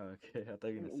going. Oh, okay, I thought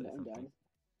you were gonna say I'm something. down.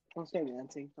 I'll start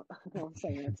ranting. I'll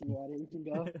start ranting about it. We can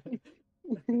go.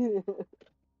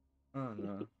 Oh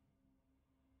no.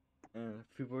 And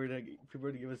people were to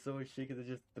give us so much shit because it's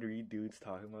just three dudes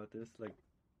talking about this. Like,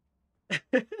 that's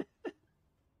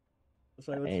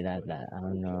why what's Hey, funny. I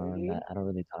don't know. Okay. I don't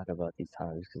really talk about these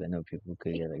topics because I know people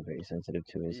could get like very sensitive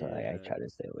to it. So I Yeah, try to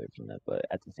stay away from that. But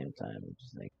at the same time, it's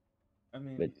just like, I but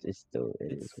mean, it's still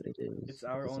it is it's what it it's is. At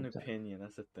our the own same time, opinion.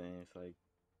 That's the thing. It's like,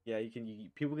 yeah,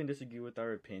 people can disagree with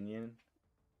our opinion.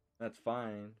 That's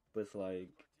fine, but it's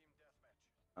like,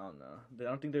 I don't know. I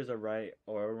don't think there's a right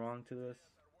or a wrong to this.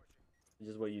 It's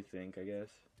just what you think, I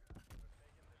guess.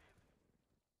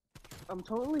 I'm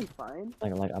totally fine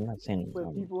like I'm not saying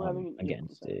with people I'm having, yeah. I'm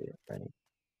against sorry. it, right?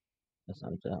 That's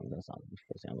not the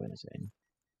first thing I'm gonna say.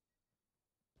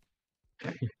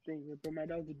 Thank you, but my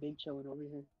dog's a big chillin' over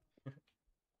here.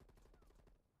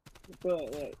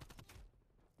 But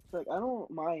like I don't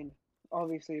mind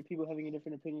obviously people having a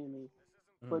different opinion than me,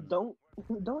 but Mm.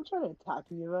 don't try to attack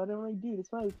me about it. I'm like, dude,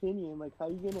 it's my opinion. Like, how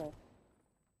you gonna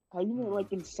No.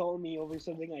 like insult me over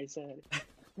something I said?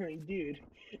 I'm like, dude,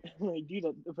 I'm like, dude,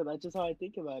 but that's just how I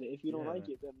think about it. If you don't Yeah. like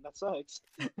it, then that sucks.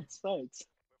 It sucks.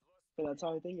 But that's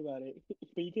how I think about it. But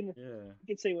Yeah. you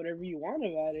can say whatever you want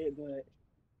about it, but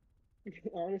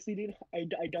honestly, dude,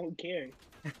 I don't care.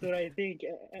 That's what I think,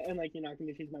 and like you're not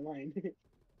gonna change my mind.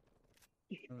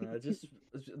 Just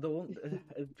the one,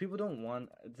 people don't want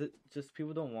just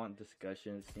people don't want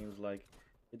discussion. It seems like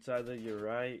It's either you're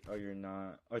right or you're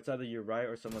not, or it's either you're right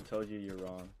or someone tells you you're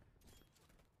wrong,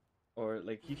 or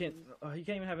like you can't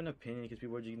even have an opinion because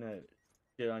people are just gonna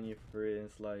shit on you for it. And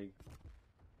it's like,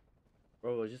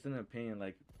 bro, it's just an opinion.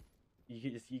 Like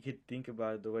you could think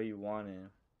about it the way you want it,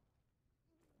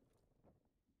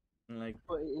 and like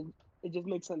But it just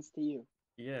makes sense to you.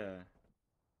 yeah,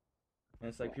 and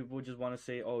it's like Yeah. people just want to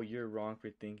say, oh, you're wrong for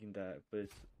thinking that, but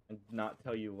it's and not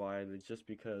tell you why. It's just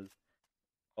because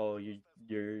oh you're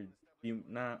you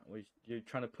not you're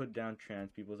trying to put down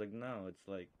trans people. It's like no, it's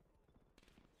like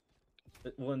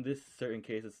well in this certain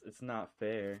case it's not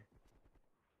fair.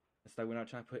 It's like we're not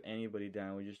trying to put anybody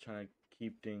down. We're just trying to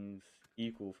keep things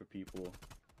equal for people.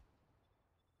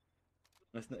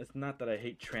 It's not that I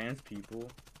hate trans people.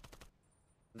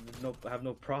 I have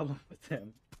no problem with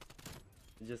them.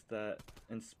 It's just that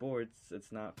in sports,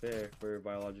 it's not fair for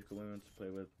biological women to play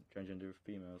with transgender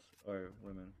females or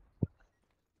women.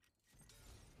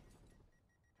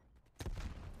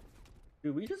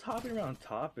 Dude, we just hopping around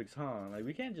topics, huh? Like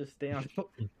we can't just stay on.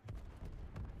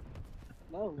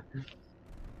 No,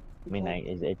 I mean,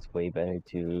 it's way better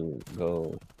to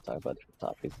go talk about different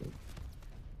topics and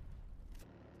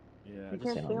Yeah, you just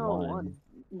stay can't stay on on one. one.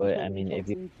 But I You mean, can't if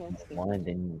you say you can't have stay on one, one.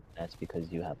 then that's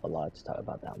because you have a lot to talk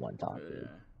about that one topic. yeah.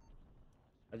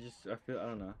 I feel I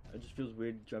don't know. It just feels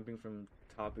weird jumping from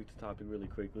topic to topic really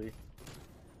quickly.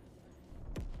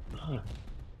 Hey,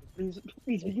 Please,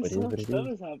 it because so is what much it stuff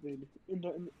is. has happened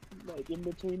like in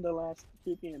between the last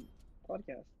freaking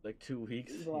podcast, Like 2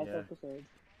 weeks. the last Yeah. episodes.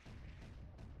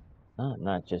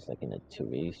 Not just like in the 2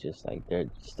 weeks, just like there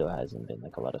still hasn't been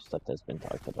like a lot of stuff that's been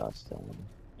talked about still.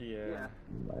 Yeah. Yeah.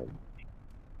 Like,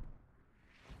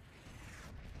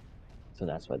 so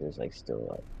that's why there's like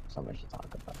still so much to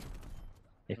talk about.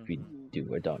 If we Mhm. Mhm.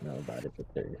 do or don't know about it, but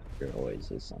there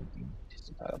always is something just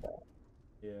to talk about.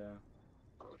 Yeah.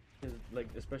 'Cause, like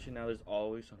especially now, there's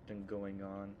always something going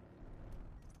on.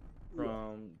 Yeah.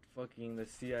 From fucking the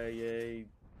CIA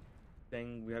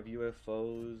thing, we have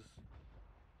UFOs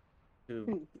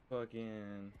to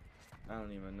fucking I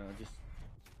don't even know, just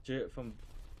shit from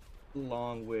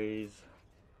long ways.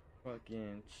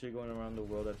 Fucking shit going around the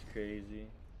world that's crazy.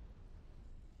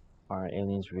 Are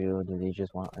aliens real? Do they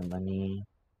just want our money?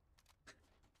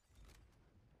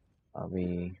 Are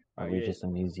Alright, we yeah, just a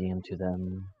museum to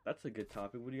them? that's a good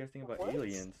topic. What do you guys think about What?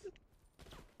 aliens?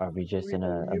 Are we just in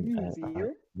Are we a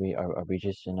museum? are we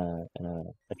just in a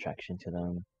attraction to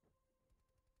them?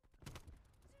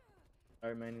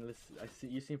 Alright, man. I see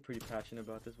you seem pretty passionate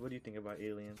about this. What do you think about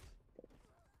aliens?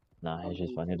 Nah, I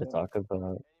just wanted to Unbelievable. talk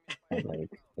about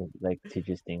like to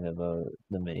just think about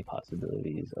the many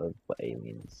possibilities of what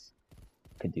aliens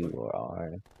could do or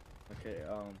are. Okay.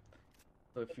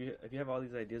 So if you have all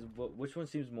these ideas, which one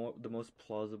seems the most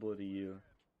plausible to you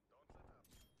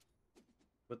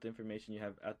with the information you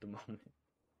have at the moment?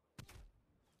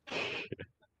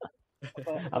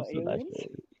 I'm About still not aliens? sure.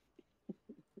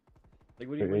 Like,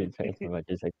 what do We're you talking about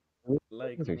just like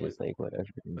like? aliens or just like whatever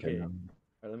in Okay, general.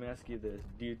 let me ask you this: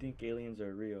 do you think aliens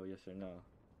are real? Yes or no?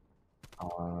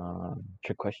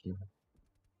 Trick question.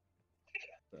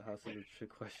 The house is a trick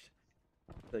question.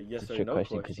 It's a It's a yes or trick no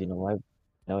question because you question. know why?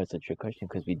 No, it's a trick question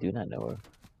because we do not know her.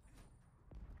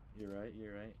 You're right.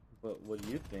 You're right. But what do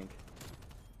you think?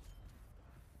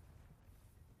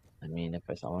 I mean, if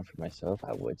I saw one for myself,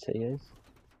 I would say yes.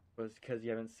 But it's because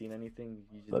you haven't seen anything.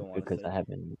 You just But don't want to because say. I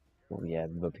haven't, well, yeah,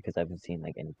 but because I haven't seen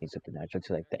like anything supernatural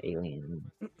to like the alien,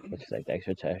 which is like the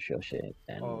extraterrestrial shit,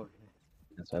 and Oh,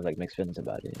 that's why I have like mixed feelings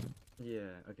about it. yeah.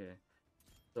 Okay.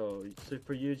 So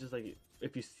for you, just like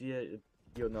if you see it,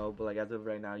 you'll know. But like as of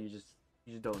right now, you just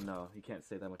don't know. You can't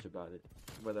say that much about it,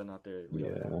 whether or not they're real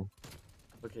or not.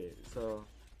 Yeah, Okay. So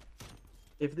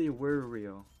if they were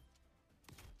real,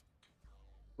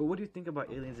 but what do you think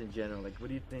about aliens in general? Like, what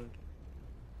do you think?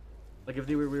 Like, if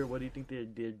they were real, what do you think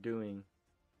they're doing?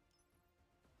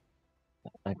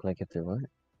 like if they're what?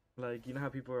 Like, you know how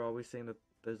people are always saying that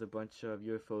there's a bunch of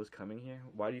UFOs coming here?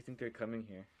 Why do you think they're coming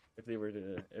here? If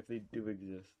they do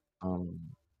exist? Um,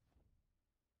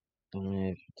 I mean,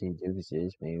 if they do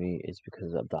exist, maybe it's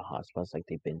because of the hotspots like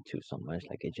they've been to so much,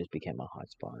 like it just became a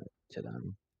hotspot to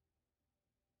them.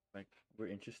 Like, we're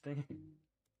interesting?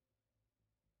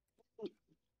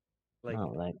 Like, No,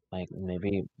 like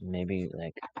maybe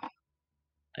like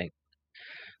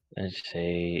let's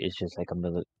say it's just like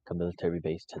a military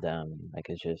base to them. Like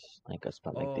it's just like a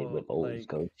spot like they would oh, always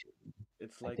go to.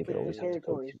 it's Like they like would always have to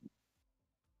go Territory. to.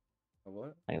 a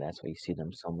what? Like that's why you see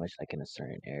them so much like in a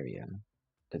certain area.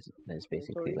 Because that's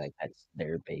basically Territory. like that's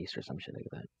their base or some shit like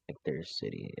that. Like their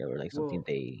city or like something Well,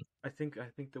 they I think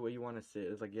the way you want to say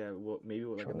it is like, yeah, well, maybe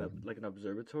like control. like an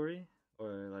observatory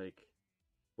or like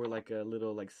we're like a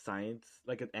little like science,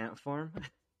 like an ant farm.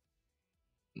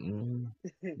 Mm,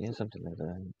 yeah, something like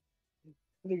that.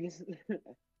 they're just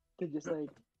they're just like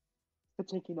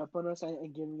taking up on us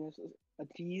and giving us a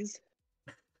tease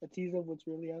of what's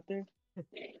really out there.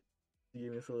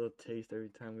 Giving us a little taste every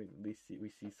time we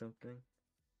see something.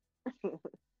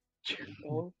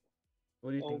 Oh,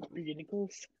 What do you oh, think?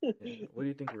 beginnings. Yeah. What do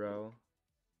you think, Raul?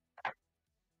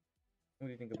 What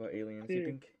do you think about aliens? You dude,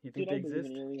 think you think dude, they I believe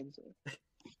in exist? aliens.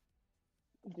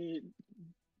 Dude,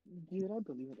 dude, I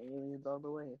believe in aliens all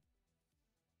the way.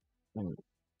 Mm,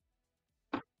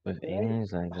 with But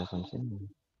aliens, like that's what I'm saying.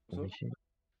 What's Holy up? shit.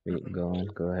 Wait, go on,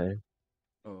 go ahead.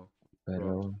 Oh,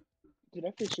 bro. Pero, dude,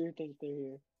 I for sure think they're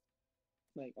here.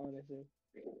 Like honestly,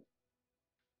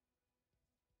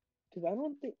 because I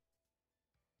don't think,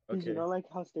 because Okay. like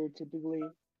how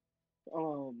stereotypically,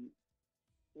 um,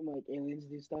 like aliens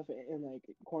do stuff in like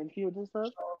cornfields and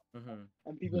stuff, Mhm.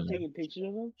 and people mhm, taking pictures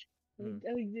of them. Mhm.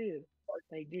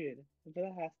 Like, dude, but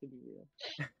that has to be real.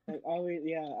 Like, always,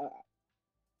 yeah,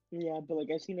 yeah, but like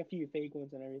I've seen a few fake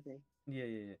ones and everything. Yeah,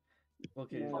 yeah, yeah. And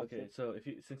Okay, all that okay. stuff. So if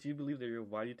you since you believe they're real,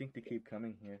 why do you think they keep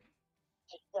coming here?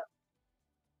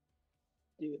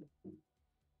 Dude,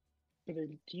 but they're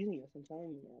teasing us. I'm telling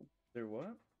you, man. They're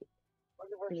what? But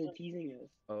they're teasing us.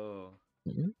 Oh,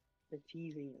 mhm. They're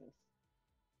teasing us.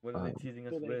 what are they Um, teasing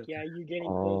us They're like, with? yeah, you're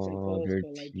getting close and oh, close, they're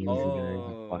but like you're teasing missing us.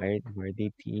 out. Oh, Why are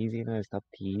they teasing us? Stop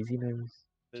teasing us.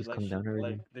 they're Just like come down like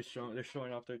already. they're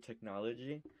showing off their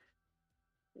technology.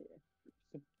 Yeah.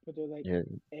 So, but they're like, Yeah,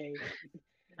 hey,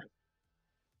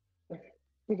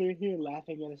 but they're here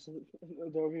laughing at us.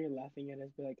 They're over here laughing at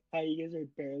us, but like, how you guys are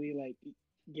barely like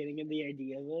getting in the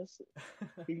idea of us.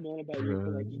 We've known about you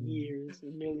for bro. like years,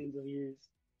 millions of years.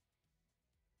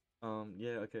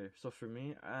 Yeah, okay. So for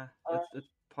me, it's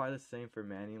probably the same for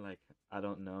Manny. Like I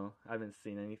don't know. I haven't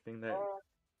seen anything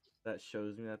that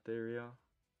shows me that they're real.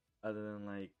 Other than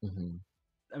like, Mhm.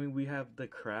 I mean, we have the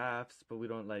crafts, but we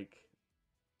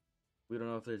don't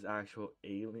know if there's actual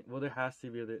alien. Well, there has to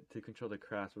be to control the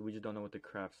crafts, but we just don't know what the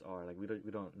crafts are. Like we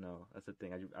don't know. That's the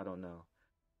thing. I don't know.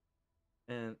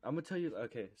 And I'm gonna tell you.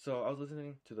 Okay, so I was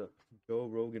listening to the Joe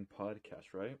Rogan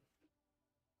podcast, right?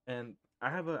 And I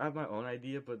have my own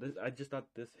idea, but this I just thought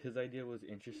this his idea was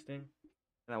interesting,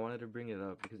 and I wanted to bring it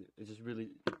up because it just really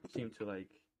seemed to like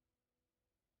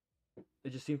it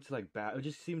just seemed to like bad. It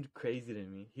just seemed crazy to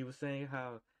me. He was saying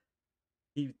how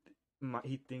he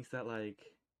he thinks that like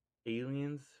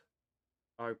aliens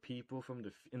are people from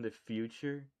in the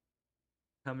future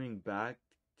coming back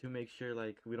to make sure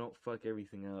like we don't fuck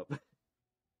everything up.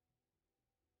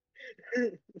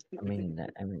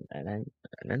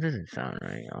 That doesn't sound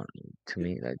right. To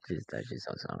me, that just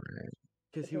don't sound right.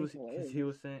 Because That sounds he hilarious.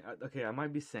 was saying okay, I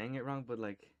might be saying it wrong, but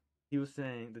like he was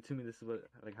saying that to me this is what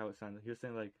like how it sounded. He was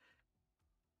saying like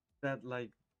that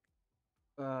like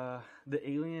the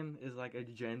alien is like a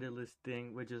genderless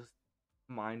thing with just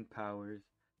mind powers,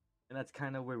 and that's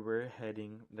kind of where we're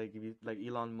heading. Like if you, like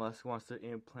Elon Musk wants to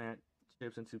implant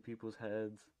chips into people's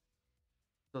heads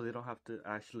so they don't have to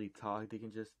actually talk, they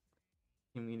can just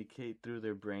communicate through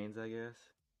their brains, I guess.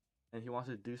 And he wants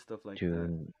to do stuff like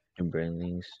that. To brain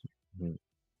links, mm,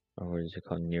 or what is it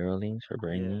called? Neural links or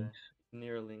brain Yeah, links?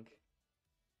 Neuralink.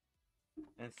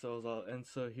 And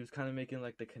so he was kind of making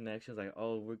like the connections, like,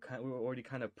 oh, we're already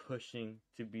kind of pushing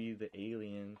to be the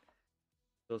alien.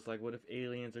 So it's like, what if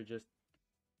aliens are just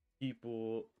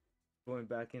people going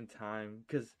back in time?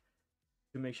 Because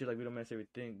to make sure like we don't mess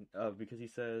everything up, because he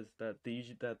says that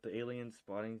the alien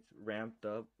spotting ramped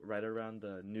up right around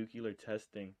the nuclear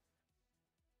testing,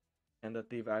 and that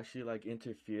they've actually like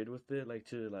interfered with it, like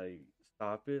to like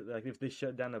stop it. Like if they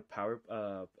shut down a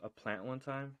plant one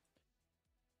time,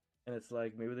 and it's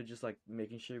like maybe they're just like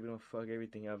making sure we don't fuck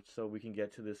everything up so we can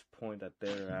get to this point that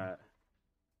they're at.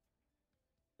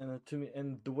 And to me,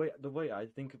 and the way I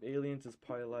think of aliens is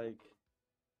probably like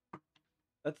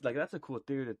that's a cool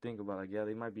theory to think about. Like yeah,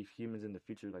 they might be humans in the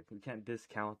future. Like we can't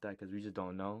discount that because we just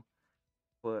don't know.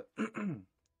 But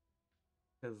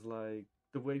because like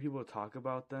the way people talk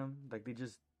about them, like they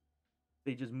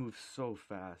just move so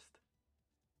fast.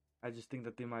 I just think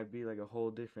that they might be like a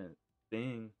whole different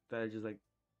thing that are just like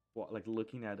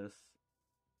looking at us.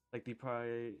 Like they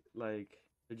probably like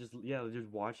they're just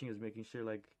watching us, making sure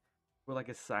like we're like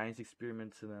a science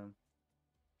experiment to them.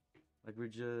 Like we're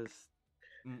just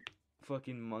m-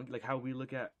 fucking monkey. Like how we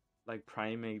look at like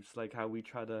primates, like how we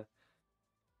try to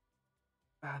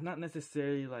not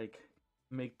necessarily like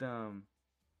make them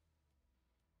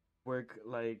work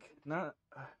like not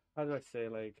how do I say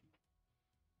like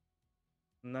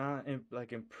not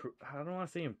like improve. I don't want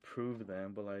to say improve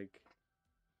them, but like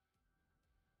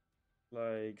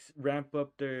like ramp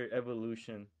up their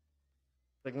evolution.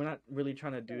 Like we're not really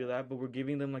trying to do that, but we're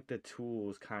giving them like the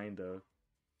tools, kind of.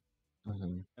 Hmm.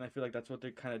 And I feel like that's what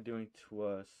they're kind of doing to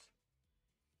us.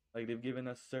 Like they've given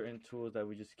us certain tools that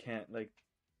we just can't like,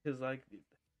 cause like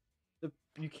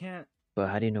you can't. But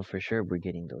how do you know for sure we're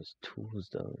getting those tools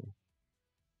though?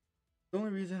 The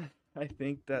only reason I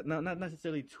think that not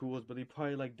necessarily tools, but they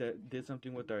probably like did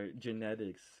something with our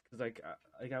genetics. Cause like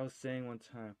I was saying one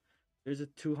time, there's a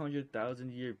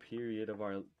 200,000 year period of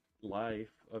our life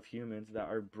of humans that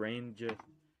our brain just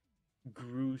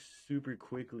grew super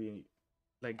quickly,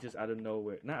 like just out of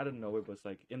nowhere. Not out of nowhere, but it's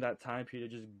like in that time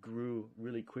period, it just grew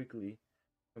really quickly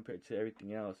compared to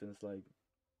everything else. And it's like,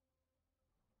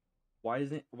 why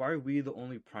are we the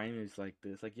only primates like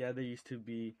this? Like, yeah, there used to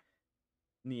be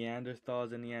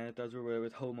Neanderthals, and Neanderthals were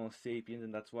with Homo sapiens,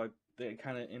 and that's why they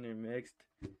kind of intermixed.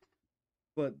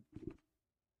 But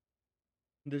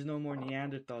there's no more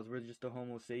Neanderthals. We're just the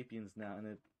Homo sapiens now,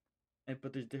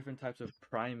 but there's different types of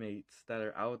primates that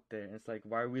are out there, and it's like,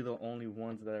 why are we the only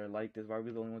ones that are like this? Why are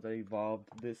we the only ones that evolved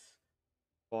this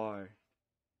far?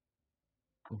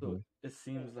 So Hmm. it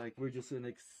seems like we're just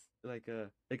like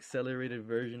a accelerated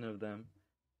version of them,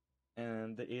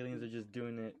 and the aliens are just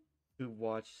doing it to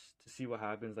watch to see what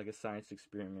happens, like a science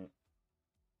experiment.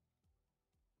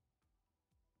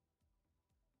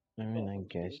 I mean, I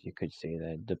guess Probably. you could say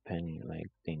that depending like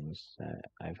things that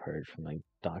I've heard from like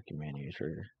documentaries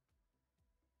or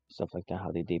stuff like that,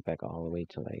 how they date back all the way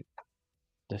to like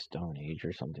the Stone Age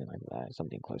or something like that,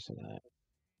 something close to that,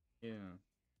 Yeah,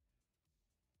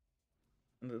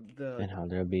 the and how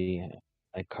there'll be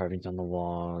like carvings on the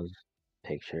walls,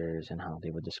 pictures, and how they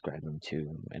would describe them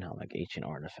too, and how like ancient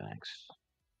artifacts.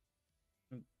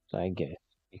 So I guess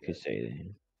you could Yeah. say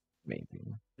that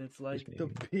maybe, it's just like the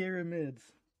maybe.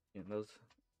 pyramids. Yeah,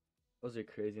 those are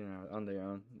crazy on their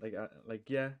own. Like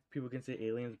yeah, people can say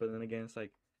aliens, but then again, it's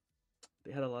like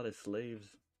they had a lot of slaves.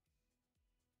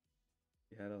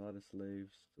 They had a lot of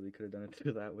slaves, so they could have done it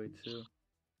too that way too.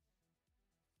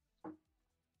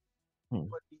 Hmm.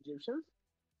 What, the Egyptians?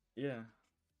 Yeah,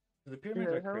 the You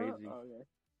pyramids know are how about? crazy. Oh yeah.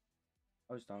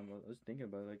 I was thinking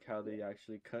about like how Yeah. they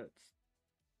actually cut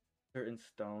certain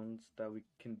stones that we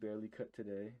can barely cut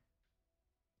today.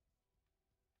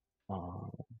 Oh,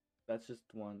 That's just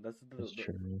one. that's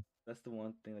true. That's the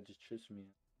one thing that just trips me.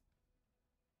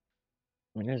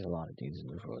 I mean, there's a lot of things in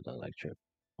this world that like trip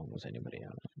almost anybody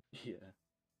out. Yeah.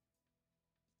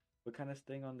 But kind of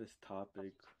staying on this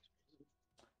topic,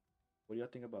 what do y'all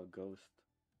think about Ghost?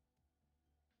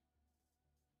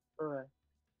 Alright.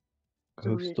 So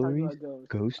Ghost we were talking stories? about ghosts.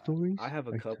 Ghost I stories? have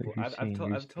a I thought couple. you were saying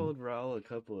I've you're. told Raul a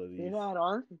couple of You these. know, add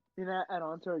on. You know, add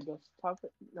on to our ghost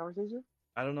topic conversation.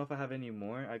 I don't know if I have any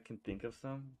more. I can think of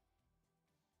some,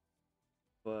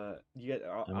 but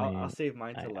I I'll mean, save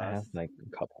mine to I last. have like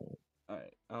a couple. All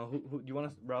right. Who do you want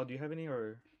to? Raul, do you have any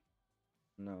or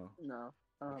no? No,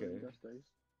 I don't have any Okay. ghost stories.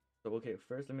 So okay,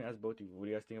 first let me ask both of you. What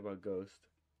do you guys think about Ghost?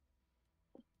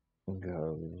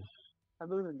 Ghosts. I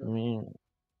believe in I ghosts. mean,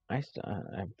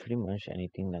 I pretty much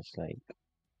anything that's like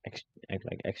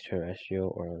like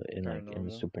extraterrestrial or in like in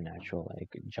the Paranormal? supernatural like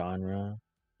genre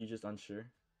You just unsure?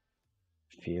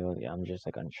 field. Yeah, I'm just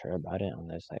like unsure about it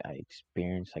unless like I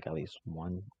experience like at least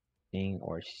one thing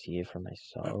or see it for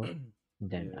myself.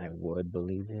 Then I Yeah. would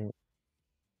believe it.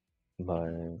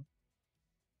 But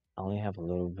I only have a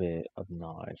little bit of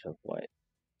knowledge of what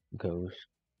ghosts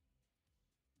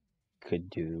could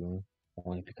do,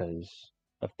 only because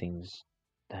of things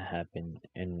that happened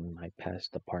in my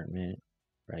past apartment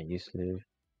where I used to live.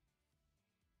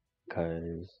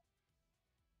 Because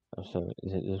so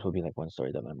this will be like one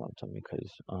story that my mom told me. Because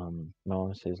my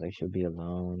mom says like she'll be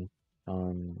alone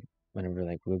whenever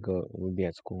like we'll be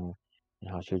at school, and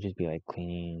how she'll just be like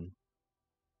cleaning,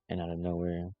 and out of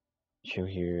nowhere she'll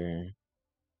hear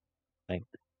like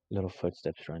little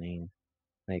footsteps running.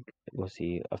 Like we'll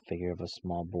see a figure of a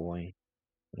small boy.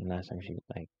 And last time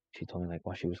she told me like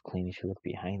while she was cleaning, she looked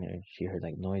behind her. She heard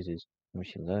like noises. When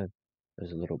she looked, there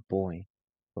was a little boy.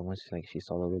 But once like she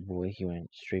saw the little boy, he went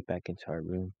straight back into our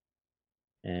room.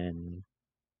 And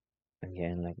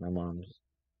again, like my mom's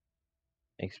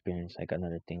experienced like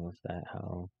another thing with that,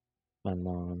 how my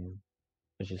mom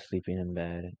was just sleeping in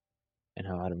bed, and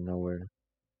how out of nowhere,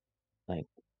 like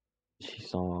she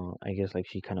saw, I guess like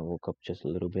she kind of woke up just a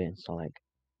little bit and saw like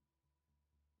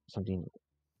something,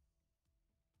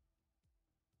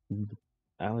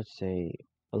 I would say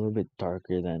a little bit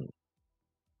darker than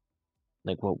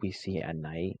like what we see at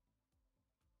night,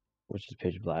 which is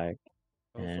pitch black.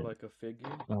 Also, And like a figure?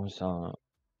 I saw,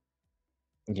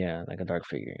 yeah, like a dark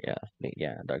figure. Yeah,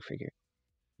 yeah, a dark figure.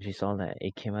 She saw that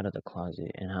it came out of the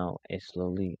closet and how it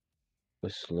slowly.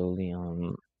 was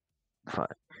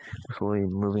slowly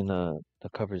moving the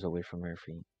covers away from her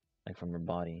feet, like from her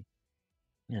body,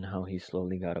 and how he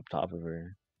slowly got up top of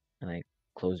her and like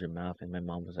closed her mouth, and my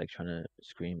mom was like trying to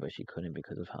scream but she couldn't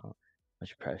because of how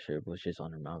much pressure was just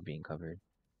on her mouth being covered.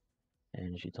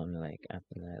 And she told me like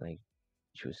after that, like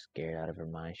she was scared out of her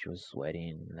mind, she was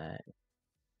sweating, that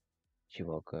she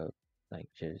woke up like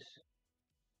just,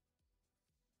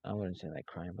 I wouldn't say like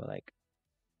crying, but like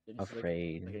Yeah, just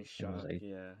afraid, like in and was shock, like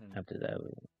yeah. And after that,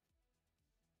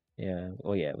 yeah,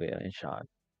 well, yeah, in shock.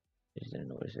 She just didn't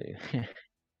know what to say. that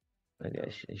Like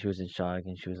that she was in shock,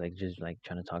 and she was like just like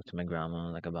trying to talk to my grandma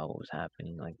like about what was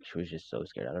happening. Like she was just so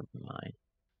scared out of her mind.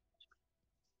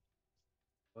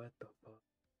 what the fuck?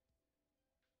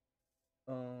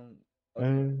 Um. Okay,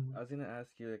 Um, I was gonna ask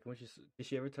you like, did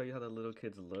she ever tell you how the little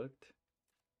kids looked?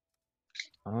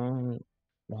 um,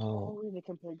 Oh, well, wait, they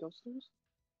compare ghost stories?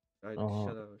 I uh,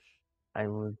 shut up. I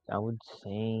would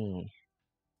say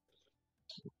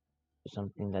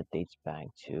something that dates back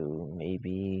to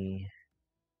maybe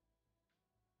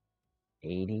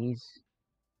 80s,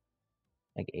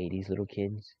 like 80s little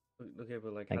kids, Okay,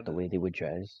 but like, how like the did? way they would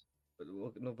dress.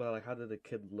 No, but like, how did the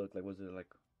kid look? Like, was it like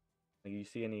you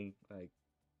see any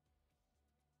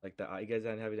like the eye? You guys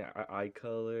didn't have any eye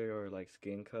color or like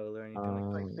skin color or anything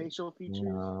Like Um, facial features,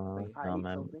 like no, no, height,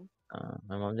 something.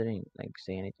 my mom didn't like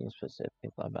say anything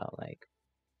specific about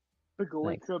But go like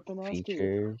wake her up and ask her.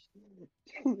 features.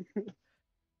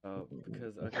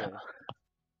 Because okay,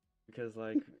 because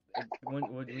like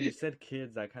when you said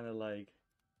kids, I kind of like,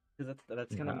 because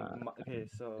that's kind of Nah, okay. a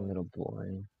So little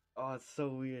boy. oh, it's so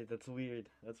weird. That's weird.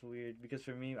 That's weird. Because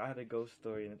for me, I had a ghost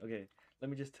story, and okay, let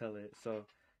me just tell it. So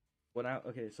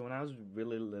so when I was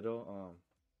really little,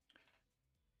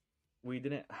 we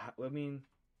didn't. I mean,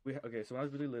 okay. So when I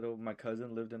was really little, my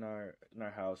cousin lived in our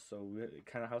house. So we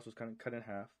kind of house was kind of cut in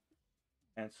half,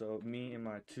 and so me and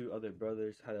my two other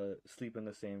brothers had to sleep in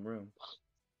the same room,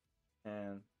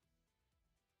 and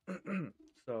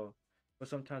so, but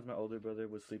sometimes my older brother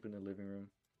would sleep in the living room,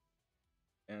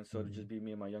 and so it'd just Mm, be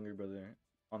me and my younger brother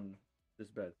on this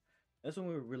bed. That's when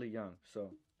we were really young.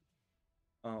 So,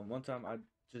 one time I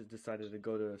just decided to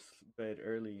go to bed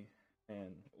early,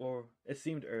 and or it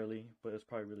seemed early, but it was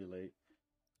probably really late,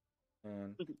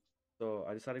 and so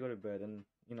I decided to go to bed, and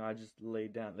I just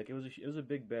laid down. Like it was a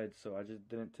big bed, so I just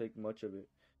didn't take much of it.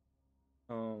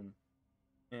 Um,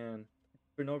 and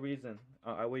for no reason,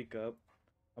 I wake up.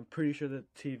 I'm pretty sure the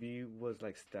TV was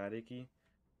like staticky,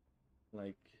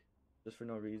 like just for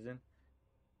no reason,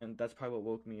 and that's probably what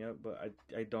woke me up. But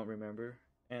I don't remember.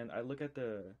 And I look at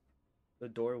the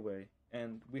doorway,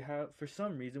 and we have for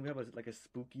some reason we have like a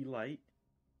spooky light.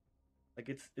 Like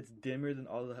it's dimmer than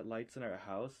all the lights in our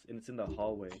house, and it's in the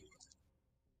hallway.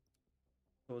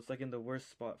 So it's like in the worst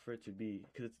spot for it to be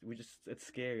because it's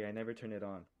scary. I never turn it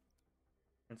on,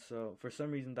 and so for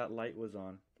some reason that light was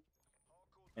on,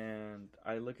 and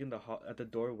I look in at the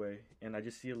doorway, and I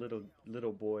just see a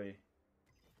little boy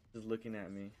just looking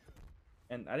at me,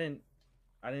 and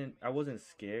I wasn't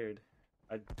scared.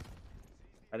 I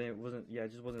I didn't wasn't yeah I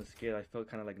just wasn't scared. I felt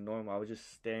kind of like normal. I was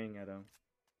just staring at him.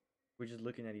 We're just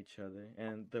looking at each other,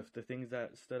 and the things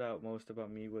that stood out most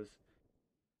about me was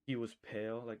he was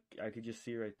pale. Like I could just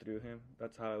see right through him.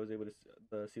 That's how I was able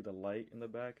to see the light in the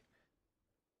back,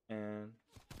 and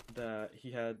that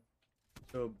he had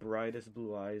the brightest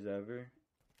blue eyes ever.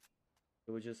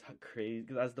 It was just crazy.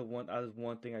 Cause that's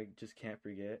one thing I just can't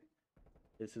forget.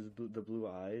 Is the blue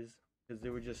eyes, because they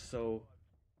were just so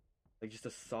like just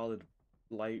a solid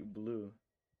light blue.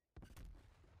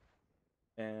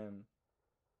 And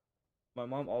my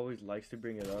mom always likes to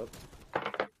bring it up,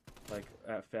 like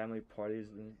at family parties,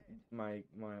 and my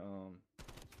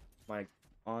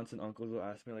aunts and uncles will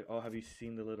ask me like, "Oh, have you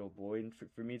seen the little boy?" And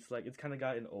for me, it's like it's kind of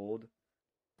gotten old.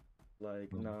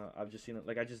 Like, mm. nah, I've just seen it.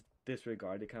 Like, I just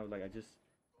disregard it. Kind of like I just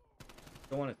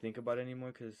don't want to think about it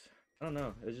anymore because I don't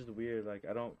know. It's just weird. Like,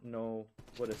 I don't know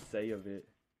what to say of it.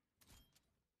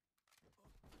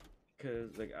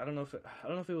 Cause like I don't know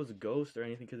if it was a ghost or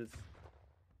anything. Cause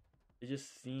it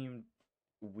just seemed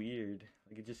weird.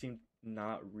 Like it just seemed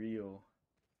not real.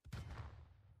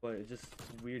 But it's just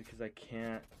weird because I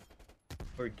can't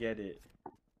forget it.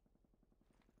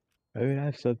 I mean, I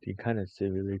have something kind of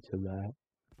similar to that.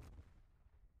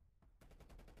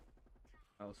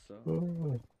 Also,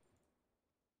 Oh,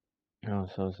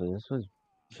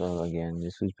 so again,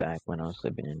 this was back when I was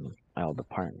living in my old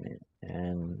apartment,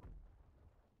 and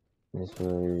this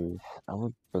was, I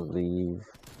would believe,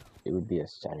 it would be a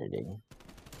Saturday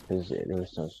because there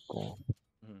was no school.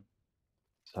 mhm.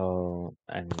 So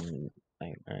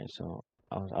like, alright, so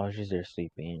I was just there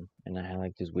sleeping, and I had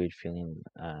like this weird feeling.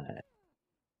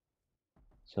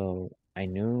 So I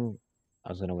knew I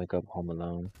was gonna wake up home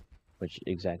alone, which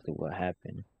exactly what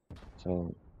happened.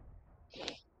 So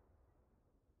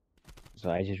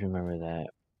I just remember that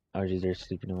I was just there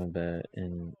sleeping in my bed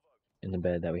in the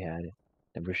bed that we had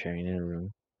that we're sharing in a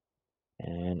room,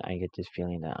 and I get this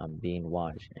feeling that I'm being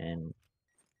watched. And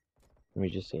let me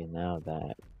just say now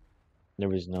that there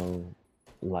was no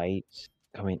lights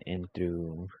coming in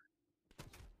through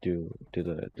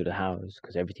the house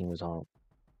because everything was all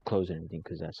closed and everything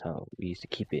because that's how we used to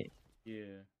keep it.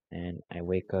 Yeah. And I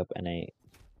wake up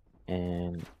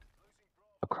and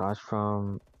across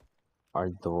from our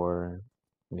door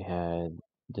we had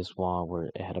this wall where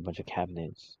it had a bunch of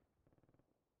cabinets,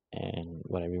 and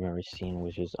what I remember seeing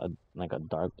was just like a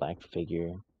dark black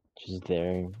figure just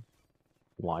there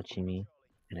watching me.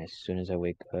 And as soon as I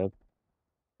wake up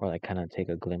or like kind of take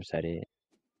a glimpse at it,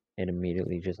 it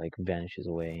immediately just like vanishes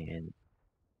away, and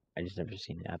I just never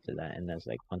seen it after that. And that's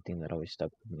like one thing that always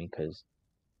stuck with me because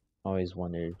I always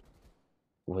wondered,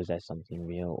 was that something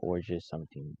real or just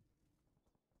something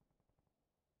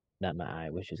that my eye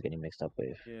was just getting mixed up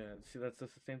with? Yeah. See, that's the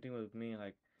same thing with me.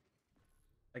 Like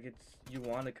it's you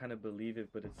want to kind of believe it,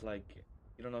 but it's like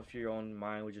you don't know if your own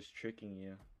mind was just tricking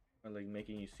you or like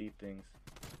making you see things.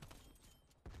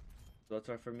 So that's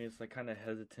why for me it's like kind of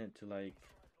hesitant to like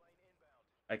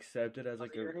accept it as Was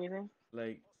like it a heard anything?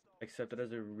 like accept it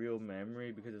as a real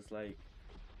memory because it's like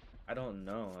I don't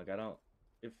know. Like I don't.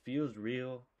 It feels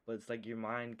real, but it's like your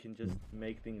mind can just Mm.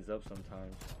 make things up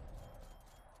sometimes.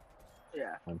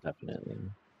 Yeah.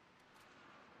 Definitely.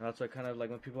 And that's why kind of like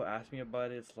when people ask me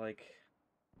about it, it's like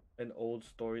an old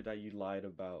story that you lied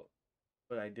about,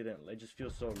 but I didn't. It just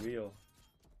feels so real.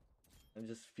 It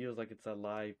just feels like it's a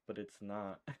lie, but it's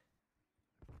not.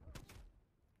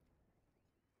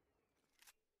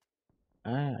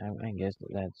 I guess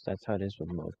that's how it is with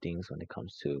most things when it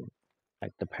comes to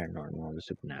like the paranormal and the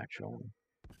supernatural.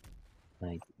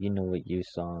 Like you know what you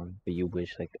saw, but you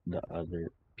wish like the other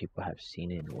people have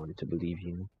seen it in order to believe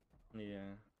you,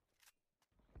 Yeah.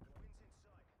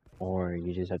 or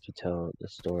you just have to tell the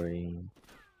story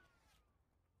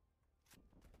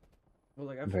Well,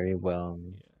 like I've very well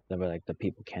yeah, that way, like the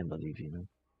people can believe you,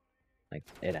 like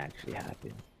it actually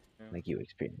happened, yeah. like you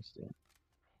experienced it.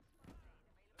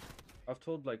 I've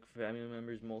told like family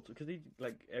members multiple because they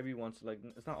like every once like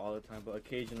it's not all the time, but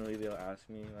occasionally they'll ask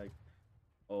me like,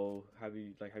 "Oh, have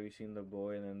you seen the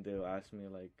boy?" And then they'll ask me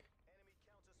like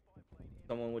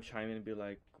someone would chime in and be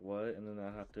like, "What?" And then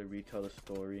I have to retell the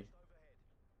story,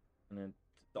 and then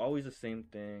it's always the same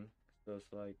thing. So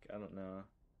it's like I don't know,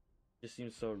 it just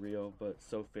seems so real but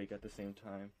so fake at the same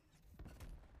time.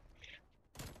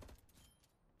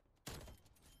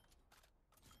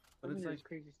 I But mean, it's like, there's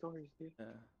crazy stories, dude. yeah,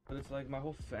 but it's like my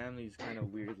whole family's kind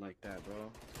of weird like that,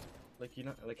 bro. Like you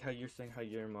know, like how you're saying how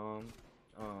your mom,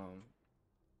 um,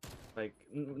 like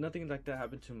nothing like that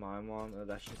happened to my mom.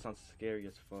 That shit sounds scary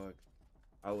as fuck.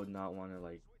 I would not want to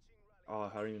like. Oh,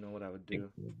 I don't even know what I would Like, do.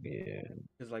 yeah,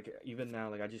 Cause like even now,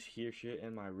 like I just hear shit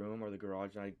in my room or the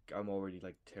garage, and I'm already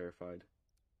like terrified.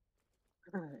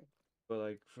 But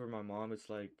like for my mom, it's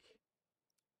like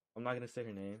I'm not gonna say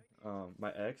her name.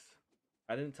 My ex.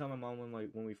 I didn't tell my mom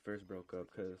when we first broke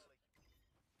up, cause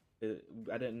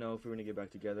I didn't know if we were gonna get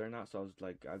back together or not. So I was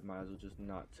like, I might as well just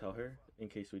not tell her in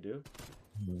case we do.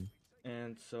 mhm,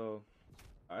 And so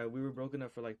we were broken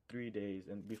up for like 3 days,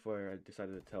 and before I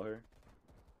decided to tell her,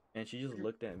 and she just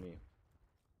looked at me.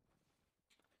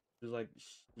 She was like,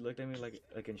 she looked at me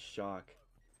like in shock.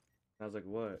 And I was like,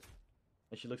 what?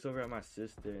 And she looks over at my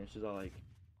sister, and she's all like,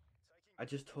 I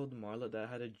just told Marla that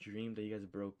I had a dream that you guys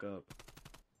broke up.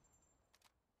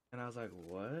 And I was like,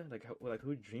 what? Like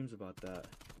who dreams about that?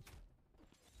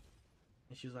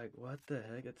 And she's like, what the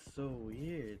heck? It's so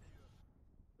weird.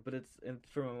 But and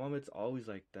for my mom, it's always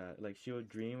like that. Like she'll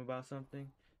dream about something,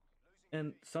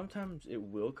 and sometimes it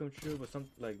will come true, but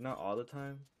like not all the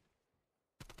time.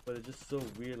 But it's just so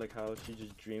weird, like how she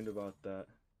just dreamed about that,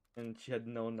 and she had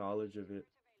no knowledge of it.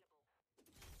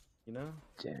 You know?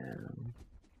 damn.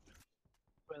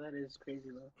 But that is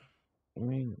crazy, though. I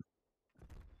mean,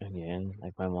 again,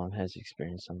 like my mom has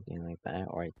experienced something like that,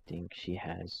 or I think she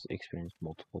has experienced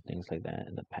multiple things like that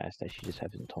in the past that she just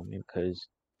hasn't told me because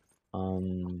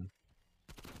um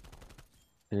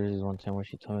there's this one time where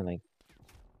she told me like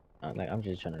I'm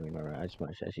just trying to remember. I just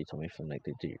want to say she told me from like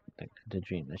the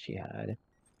dream that she had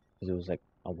because it was like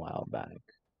a while back.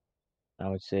 I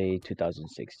would say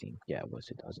 2016. Yeah, it was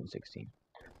 2016.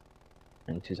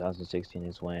 And 2016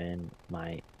 is when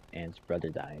my aunt's brother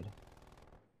died.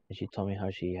 And she told me how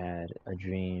she had a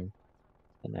dream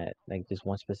and that like this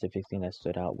one specific thing that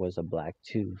stood out was a black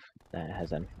tooth that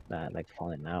like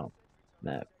fallen out.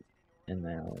 That and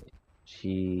now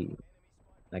she,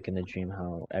 like in the dream,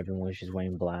 how everyone was just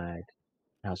wearing black,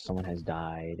 how someone has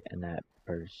died, and that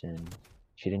person,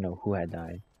 she didn't know who had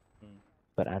died. Mm.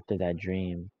 But after that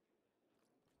dream,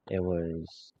 it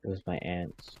was my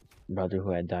aunt's brother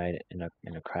who had died in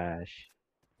a crash,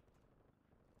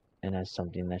 and that's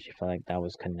something that she felt like that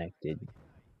was connected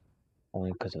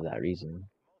only because of that reason.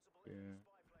 Yeah.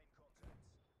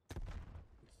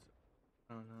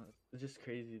 I don't know. It's just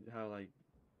crazy how like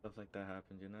stuff like that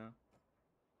happens, you know?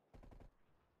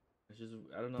 It's just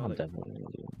I don't know, I'll like definitely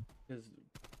do. because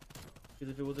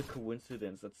if it was a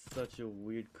coincidence, that's such a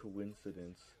weird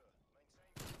coincidence.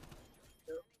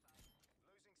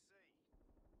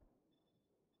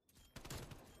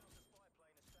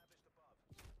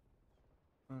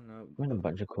 I don't know, When a but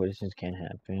bunch of coincidences can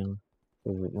happen,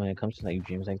 but when it comes to like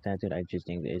dreams like that, dude, I just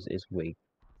think it's way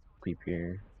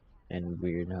creepier and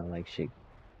weird how like shit,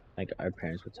 like our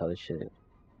parents would tell us shit,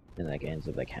 and like ends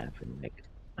up like happening. Like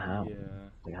how? yeah,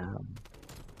 Like how?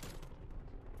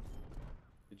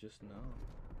 you just know.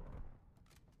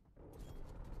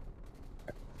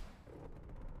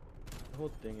 The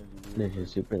whole thing is They're weird. Like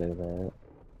just super like that.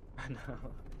 I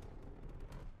know,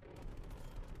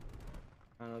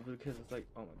 I don't know because it's like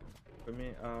oh my god. For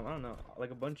me, I don't know.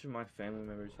 Like a bunch of my family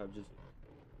members have just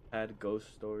had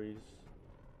ghost stories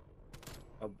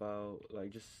about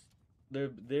like just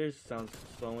theirs sounds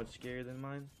so much scarier than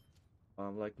mine.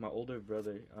 Like my older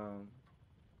brother,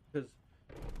 because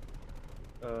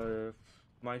uh,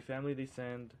 my family they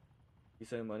send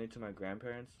money to my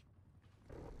grandparents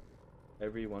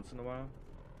every once in a while.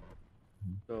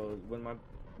 So when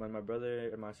my brother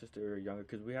and my sister were younger,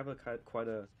 because we have a quite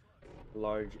a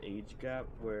large age gap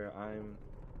where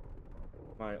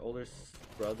my older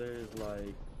brother is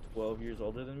like 12 years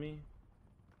older than me,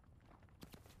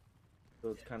 so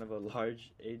it's kind of a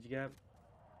large age gap.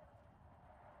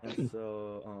 And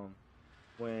so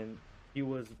when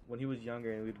when he was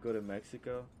younger and we'd go to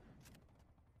Mexico,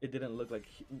 it didn't look like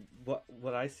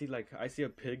what I see. Like I see a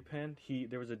pig pen.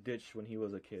 There was a ditch when he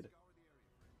was a kid,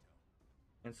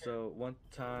 and so one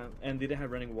time, and they didn't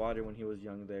have running water when he was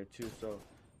young there too. So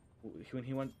when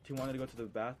he wanted to go to the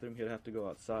bathroom, he'd have to go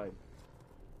outside.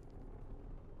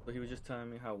 So he was just telling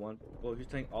me how he was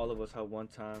telling all of us how one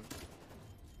time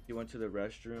he went to the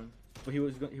restroom, but he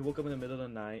woke up in the middle of the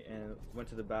night and went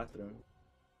to the bathroom,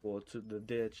 well to the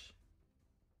ditch,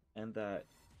 and that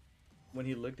when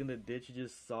he looked in the ditch, he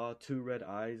just saw two red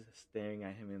eyes staring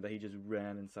at him, and that he just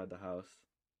ran inside the house.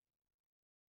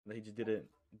 That he just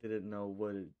didn't know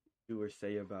what to do or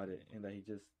say about it, and that he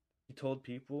told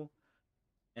people,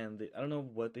 and I don't know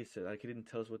what they said. Like he didn't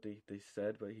tell us what they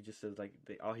said, but he just says like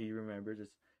all he remembers is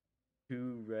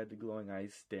two red glowing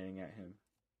eyes staring at him,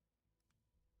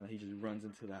 and he just runs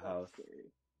into the That's house.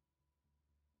 scary.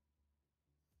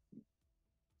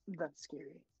 That's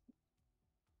scary.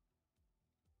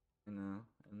 You know,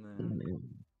 and then Mm,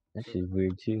 That so shit's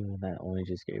weird too. Not only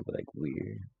just scary, but like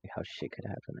weird. Like how shit could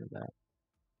happen like that.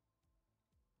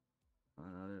 I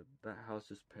don't know that house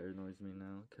just paranoids me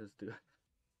now, cause dude,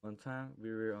 one time we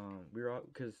were all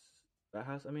because that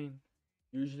house. I mean,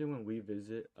 usually when we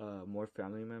visit, more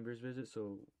family members visit.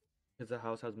 So, because the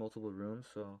house has multiple rooms,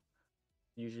 so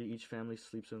usually each family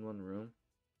sleeps in one room,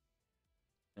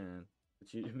 and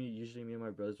usually me and my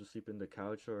brothers will sleep in the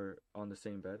couch or on the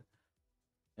same bed.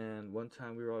 And one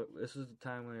time this was the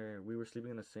time where we were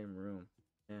sleeping in the same room,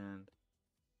 and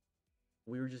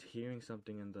we were just hearing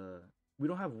something in the.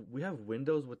 We have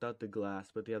windows without the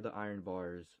glass, but they have the iron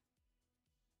bars.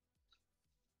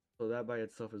 So that by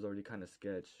itself is already kind of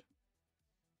sketch.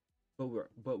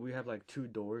 But we have like two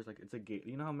doors, like it's a gate.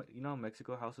 You know how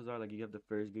Mexico houses are, like you have the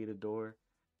first gated door,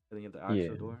 and then you have the Yeah.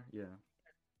 actual door. Yeah.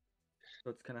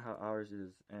 So it's kind of how ours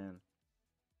is, and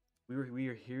we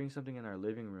were hearing something in our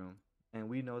living room, and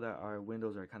we know that our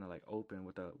windows are kind of like open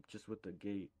with the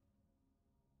gate,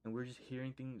 and we're just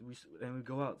hearing things. And we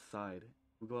go outside.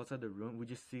 We go outside the room. We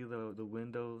just see the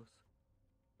windows,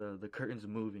 the curtains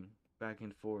moving back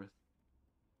and forth.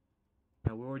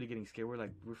 And we're already getting scared.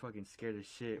 We're fucking scared as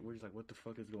shit. We're just like, what the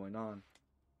fuck is going on?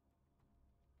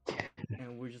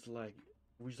 And we're just like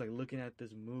looking at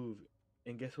this move,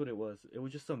 and guess what it was? It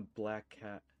was just some black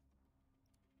cat,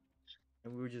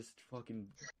 and we were just fucking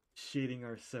shitting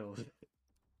ourselves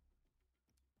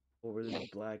over this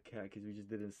black cat because we just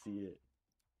didn't see it.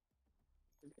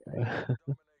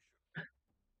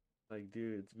 Like,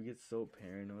 dude, we get so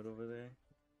paranoid over there,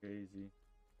 crazy.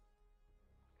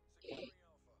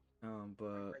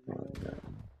 But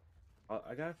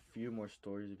I got a few more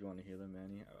stories if you want to hear them,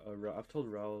 Manny. I've told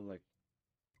Raul like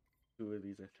two of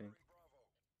these, I think.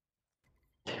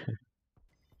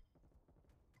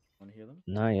 Want to hear them?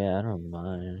 No, yeah, I don't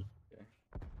mind. Okay.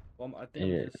 Well, I think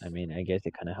I'm just I mean, I guess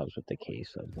it kind of helps with the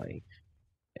case of like,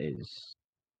 is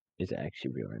is it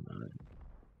actually real or not?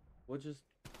 we'll just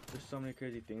there's so many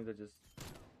crazy things that just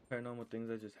paranormal things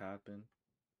that just happen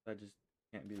that just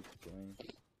can't be explained.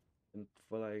 And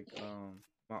for like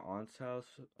my aunt's house,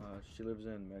 she lives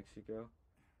in Mexico.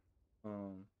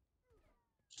 Um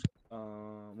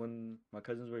when my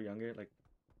cousins were younger, like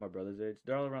my brother's age,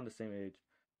 they're all around the same age.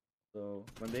 So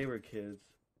when they were kids,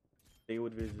 they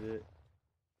would visit,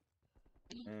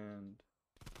 and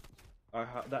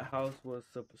that house was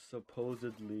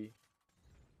supposedly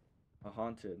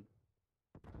haunted.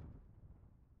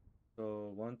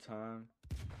 So one time,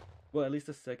 well, at least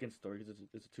the second story, because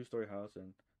it's a two-story house,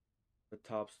 and the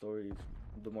top story is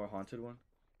the more haunted one,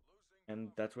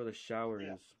 and that's where the shower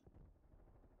Yeah. is.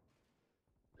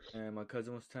 And my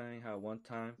cousin was telling how one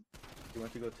time he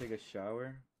went to go take a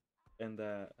shower, and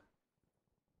that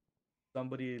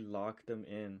somebody locked them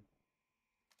in,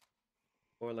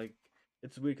 or like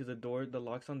it's weird because the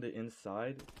lock's on the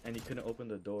inside, and he couldn't open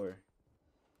the door.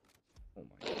 Oh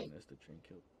my goodness, the train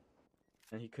killed.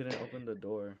 And he couldn't open the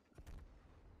door,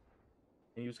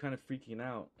 and he was kind of freaking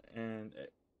out. And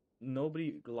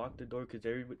nobody locked the door because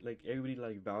everybody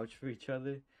like vouched for each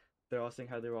other. They're all saying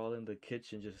how they were all in the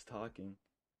kitchen just talking,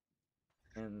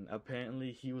 and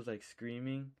apparently he was like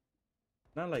screaming,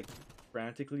 not like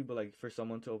frantically, but like for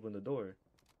someone to open the door,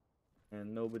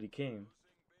 and nobody came.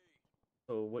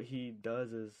 So what he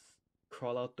does is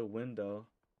crawl out the window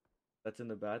that's in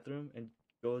the bathroom and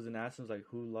goes and asks him like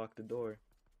who locked the door,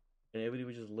 and everybody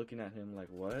was just looking at him like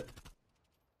what,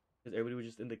 because everybody was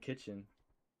just in the kitchen.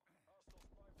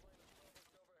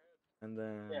 And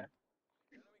Yeah. then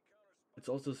it's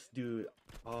also, dude,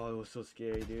 oh, it was so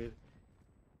scary, dude.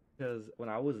 Because when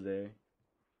I was there,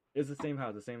 it's the same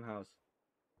house, the same house.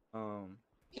 Um,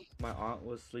 my aunt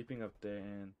was sleeping up there,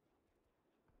 and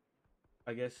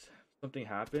I guess something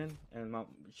happened, and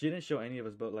she didn't show any of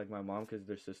us, but like my mom, because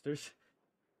they're sisters.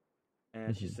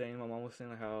 And she's Mhm. saying, my mom was saying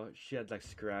like how she had like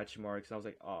scratch marks, and I was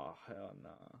like, oh hell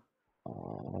nah.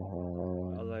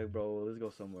 I was Oh, like, bro, let's go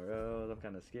somewhere else. I'm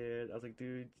kind of scared. I was like,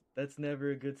 dude, that's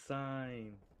never a good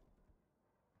sign.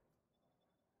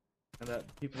 And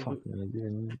that people fuck who no, I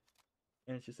didn't.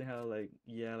 And she's saying how like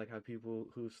yeah, like how people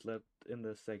who slept in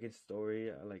the second story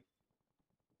are like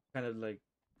kind of like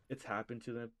it's happened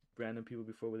to them random people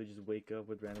before where they just wake up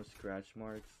with random scratch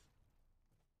marks.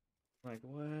 Like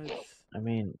what? I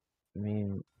mean,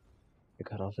 it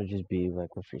could also just be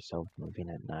like with yourself moving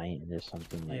at night and there's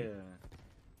something like Yeah.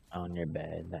 on your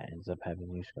bed that ends up having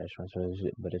you scratch marks.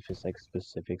 But if it's like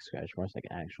specific scratch marks, like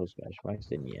actual scratch marks,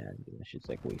 then yeah, that shit's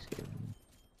like way scary.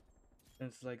 And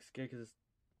it's like scary because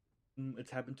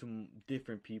it's happened to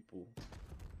different people.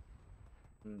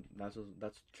 And that's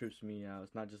what trips me out.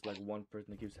 It's not just like one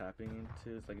person that keeps happening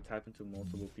to. It's like it's happened to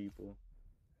multiple people.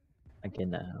 Like in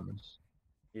that house,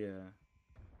 Yeah.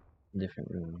 different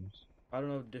rooms. I don't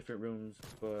know different rooms,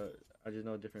 but I just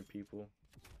know different people.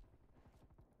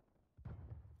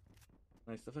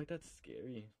 Like stuff like that's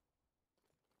scary.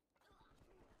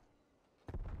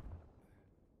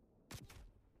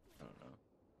 I don't know.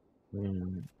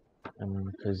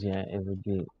 Cause yeah, it would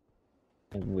be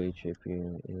like way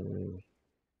trippier if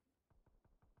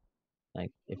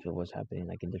like if it was happening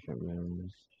like in different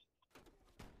rooms.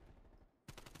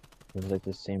 If it was like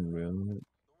the same room,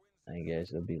 I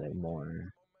guess it'd be like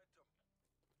more.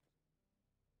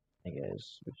 I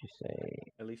guess would you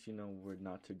say At least you know where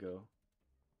not to go.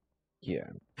 yeah,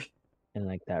 and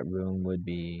like that room would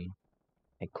be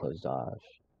like closed off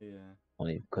Yeah.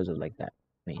 only because of like that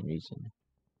main reason.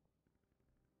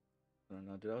 I don't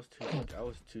know, dude. I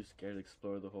was too scared to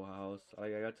explore the whole house.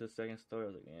 Like I got to the second story, I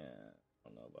was like, yeah, I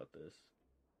don't know about this.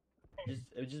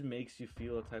 It just makes you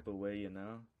feel a type of way, you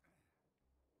know.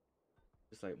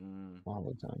 Just like All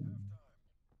the time.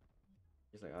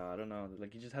 just like I don't know.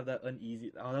 Like you just have that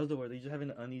uneasy. Oh, that was the word. You just have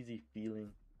an uneasy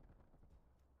feeling.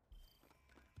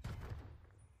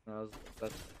 And I was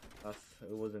that's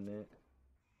it wasn't it.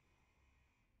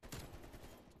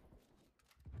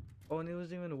 Oh, and it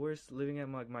was even worse living at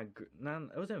not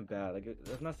it wasn't bad. Like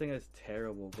I'm not saying it's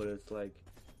terrible, but it's like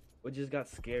it just got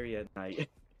scary at night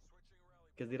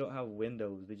because they don't have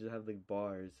windows. They just have like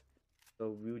bars.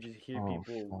 So we would just hear Oh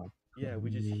people. fuck. Yeah, we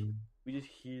just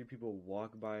hear people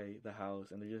walk by the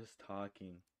house and they're just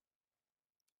talking.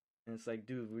 And it's like,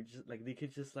 dude, we're just like they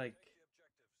could just like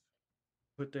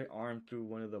put their arm through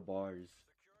one of the bars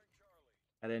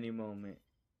at any moment.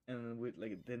 And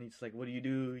then it's like, what do?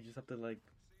 You just have to like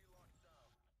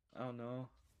I don't know,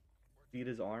 feed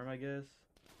his arm, I guess.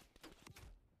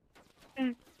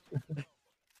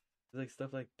 It's like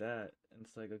stuff like that, and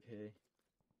it's like okay,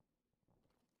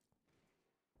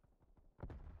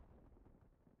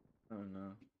 I don't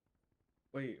know.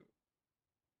 Wait,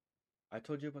 I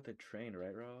told you about the train,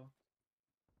 right, Ro?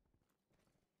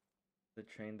 The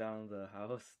train down the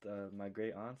house, my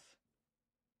great aunt's.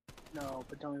 No,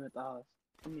 but tell me about the house.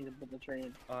 Tell me about the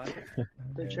train. I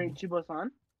The train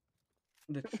Chibosan?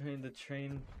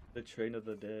 the train of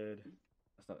the dead.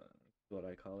 That's not what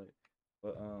I call it.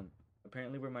 But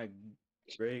apparently where my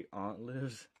great aunt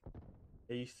lives,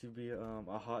 it used to be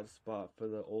a hot spot for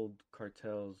the old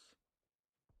cartels.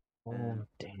 Oh And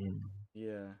damn.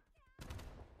 yeah,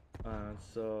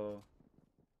 so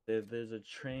there's a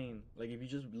train. Like if you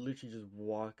just literally just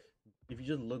walk, if you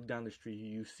just look down the street,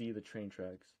 you see the train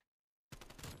tracks.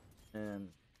 And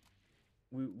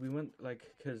we went like,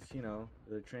 cause you know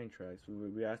the train tracks.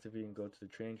 We asked if we can go to the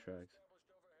train tracks,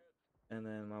 and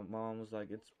then my mom was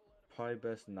like, it's probably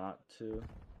best not to,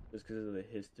 just because of the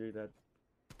history that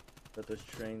those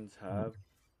trains have.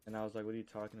 And I was like, what are you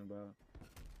talking about?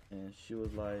 And she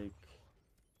was like,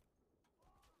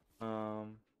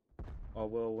 um, oh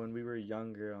well, when we were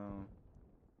younger,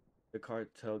 the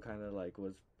cartel kind of like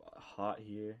was hot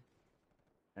here.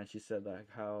 And she said like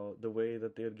how the way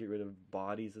that they would get rid of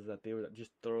bodies is that they would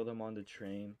just throw them on the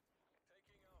train,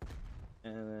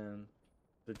 and then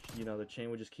the chain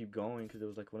would just keep going because it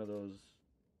was like one of those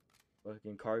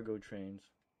fucking cargo trains.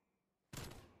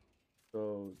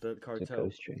 So the It's a cartel,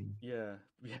 ghost train. yeah,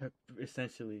 yeah,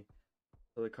 essentially.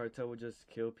 So the cartel would just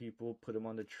kill people, put them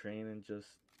on the train, and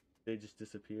they just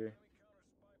disappear.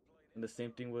 And the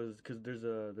same thing was because there's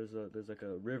like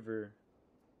a river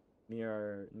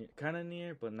near kind of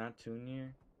near, but not too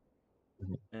near.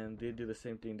 Mhm. And they do the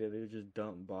same thing. They just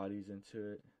dump bodies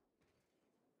into it.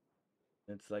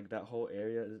 It's like that whole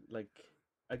area is like,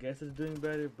 I guess it's doing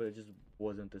better, but it just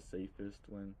wasn't the safest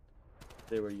when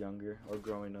they were younger or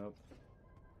growing up.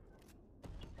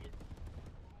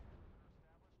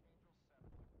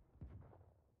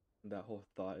 And that whole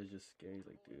thought is just scary.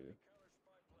 Like, dude,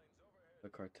 the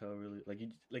cartel really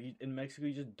in Mexico,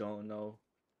 you just don't know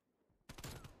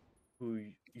who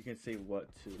you can say what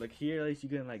to. Like here, at least you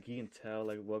can tell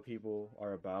like what people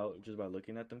are about just by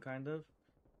looking at them, kind of.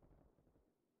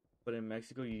 But in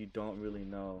Mexico, you don't really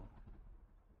know.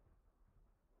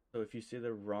 So if you say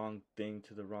the wrong thing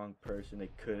to the wrong person,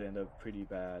 it could end up pretty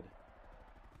bad.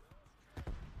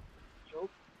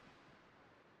 Yup.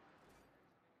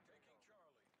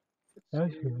 It's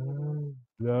That's scary. right.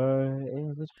 Yeah,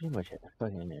 it's pretty much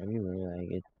fucking everywhere. Like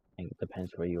it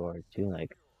depends where you are too.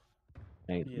 Like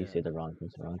you Yeah, say the wrong thing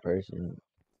to the wrong person,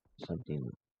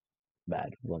 something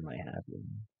bad will might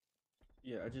happen.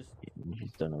 yeah. You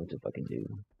just don't know what to fucking do.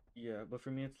 Yeah, but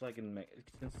for me, it's like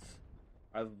since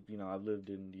I've lived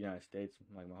in the United States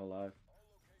like my whole life.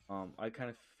 I kind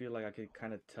of feel like I could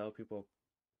kind of tell people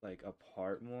like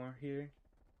apart more here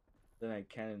than I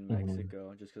can in Hmm.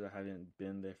 Mexico, just because I haven't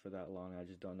been there for that long. I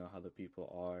just don't know how the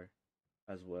people are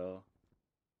as well.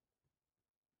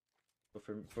 But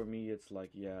for me, it's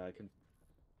like yeah, I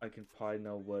can probably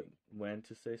know when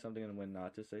to say something and when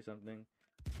not to say something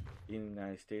in the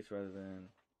United States rather than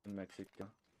in Mexico.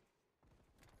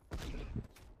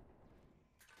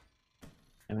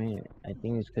 I mean, I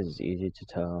think it's because it's easy to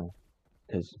tell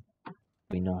because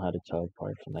we know how to tell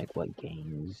apart from like what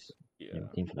gangs and Yeah,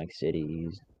 everything from like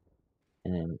cities,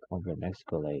 and then over in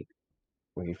Mexico, like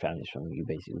where your family's from, you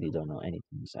basically don't know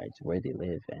anything besides where they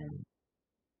live and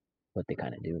what they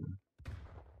kind of do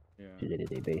yeah, to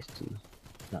day-to-day basis.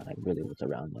 Not like really what's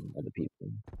around them, other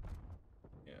people.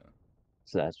 yeah,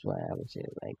 So that's why I would say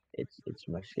like it's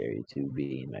much scarier to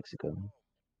be in Mexico.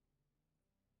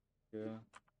 yeah.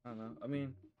 I don't know. I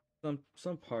mean,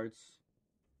 some parts,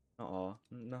 not all.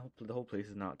 No, the whole place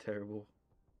is not terrible.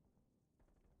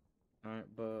 All right,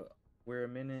 but we're a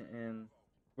minute and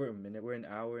we're an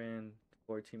hour and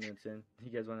 14 minutes in.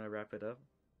 You guys want to wrap it up,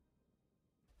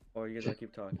 or you guys want to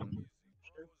keep talking?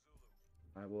 Sure.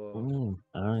 I I will.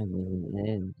 mean,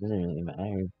 it doesn't really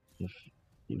matter if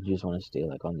you just want to stay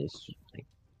like on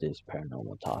this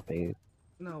paranormal topic.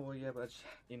 No, well, yeah, but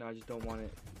I just don't want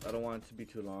it. I don't want it to be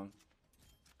too long.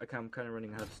 I'm kind of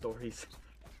running out of stories.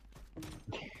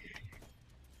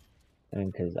 I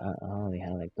mean, because I only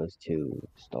had like those two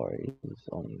stories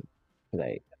only because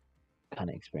I kind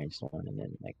of experienced one, and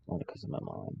then like only because of my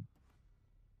mom.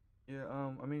 Yeah.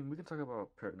 I mean, we can talk about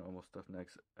paranormal stuff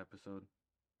next episode.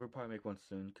 We'll probably make one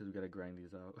soon because we gotta grind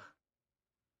these out.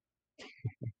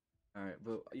 All right,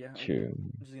 but yeah, True.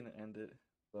 I'm just gonna end it.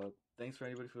 But thanks for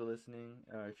anybody for listening.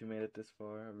 If you made it this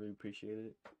far, I really appreciate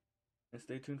it. And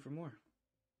stay tuned for more.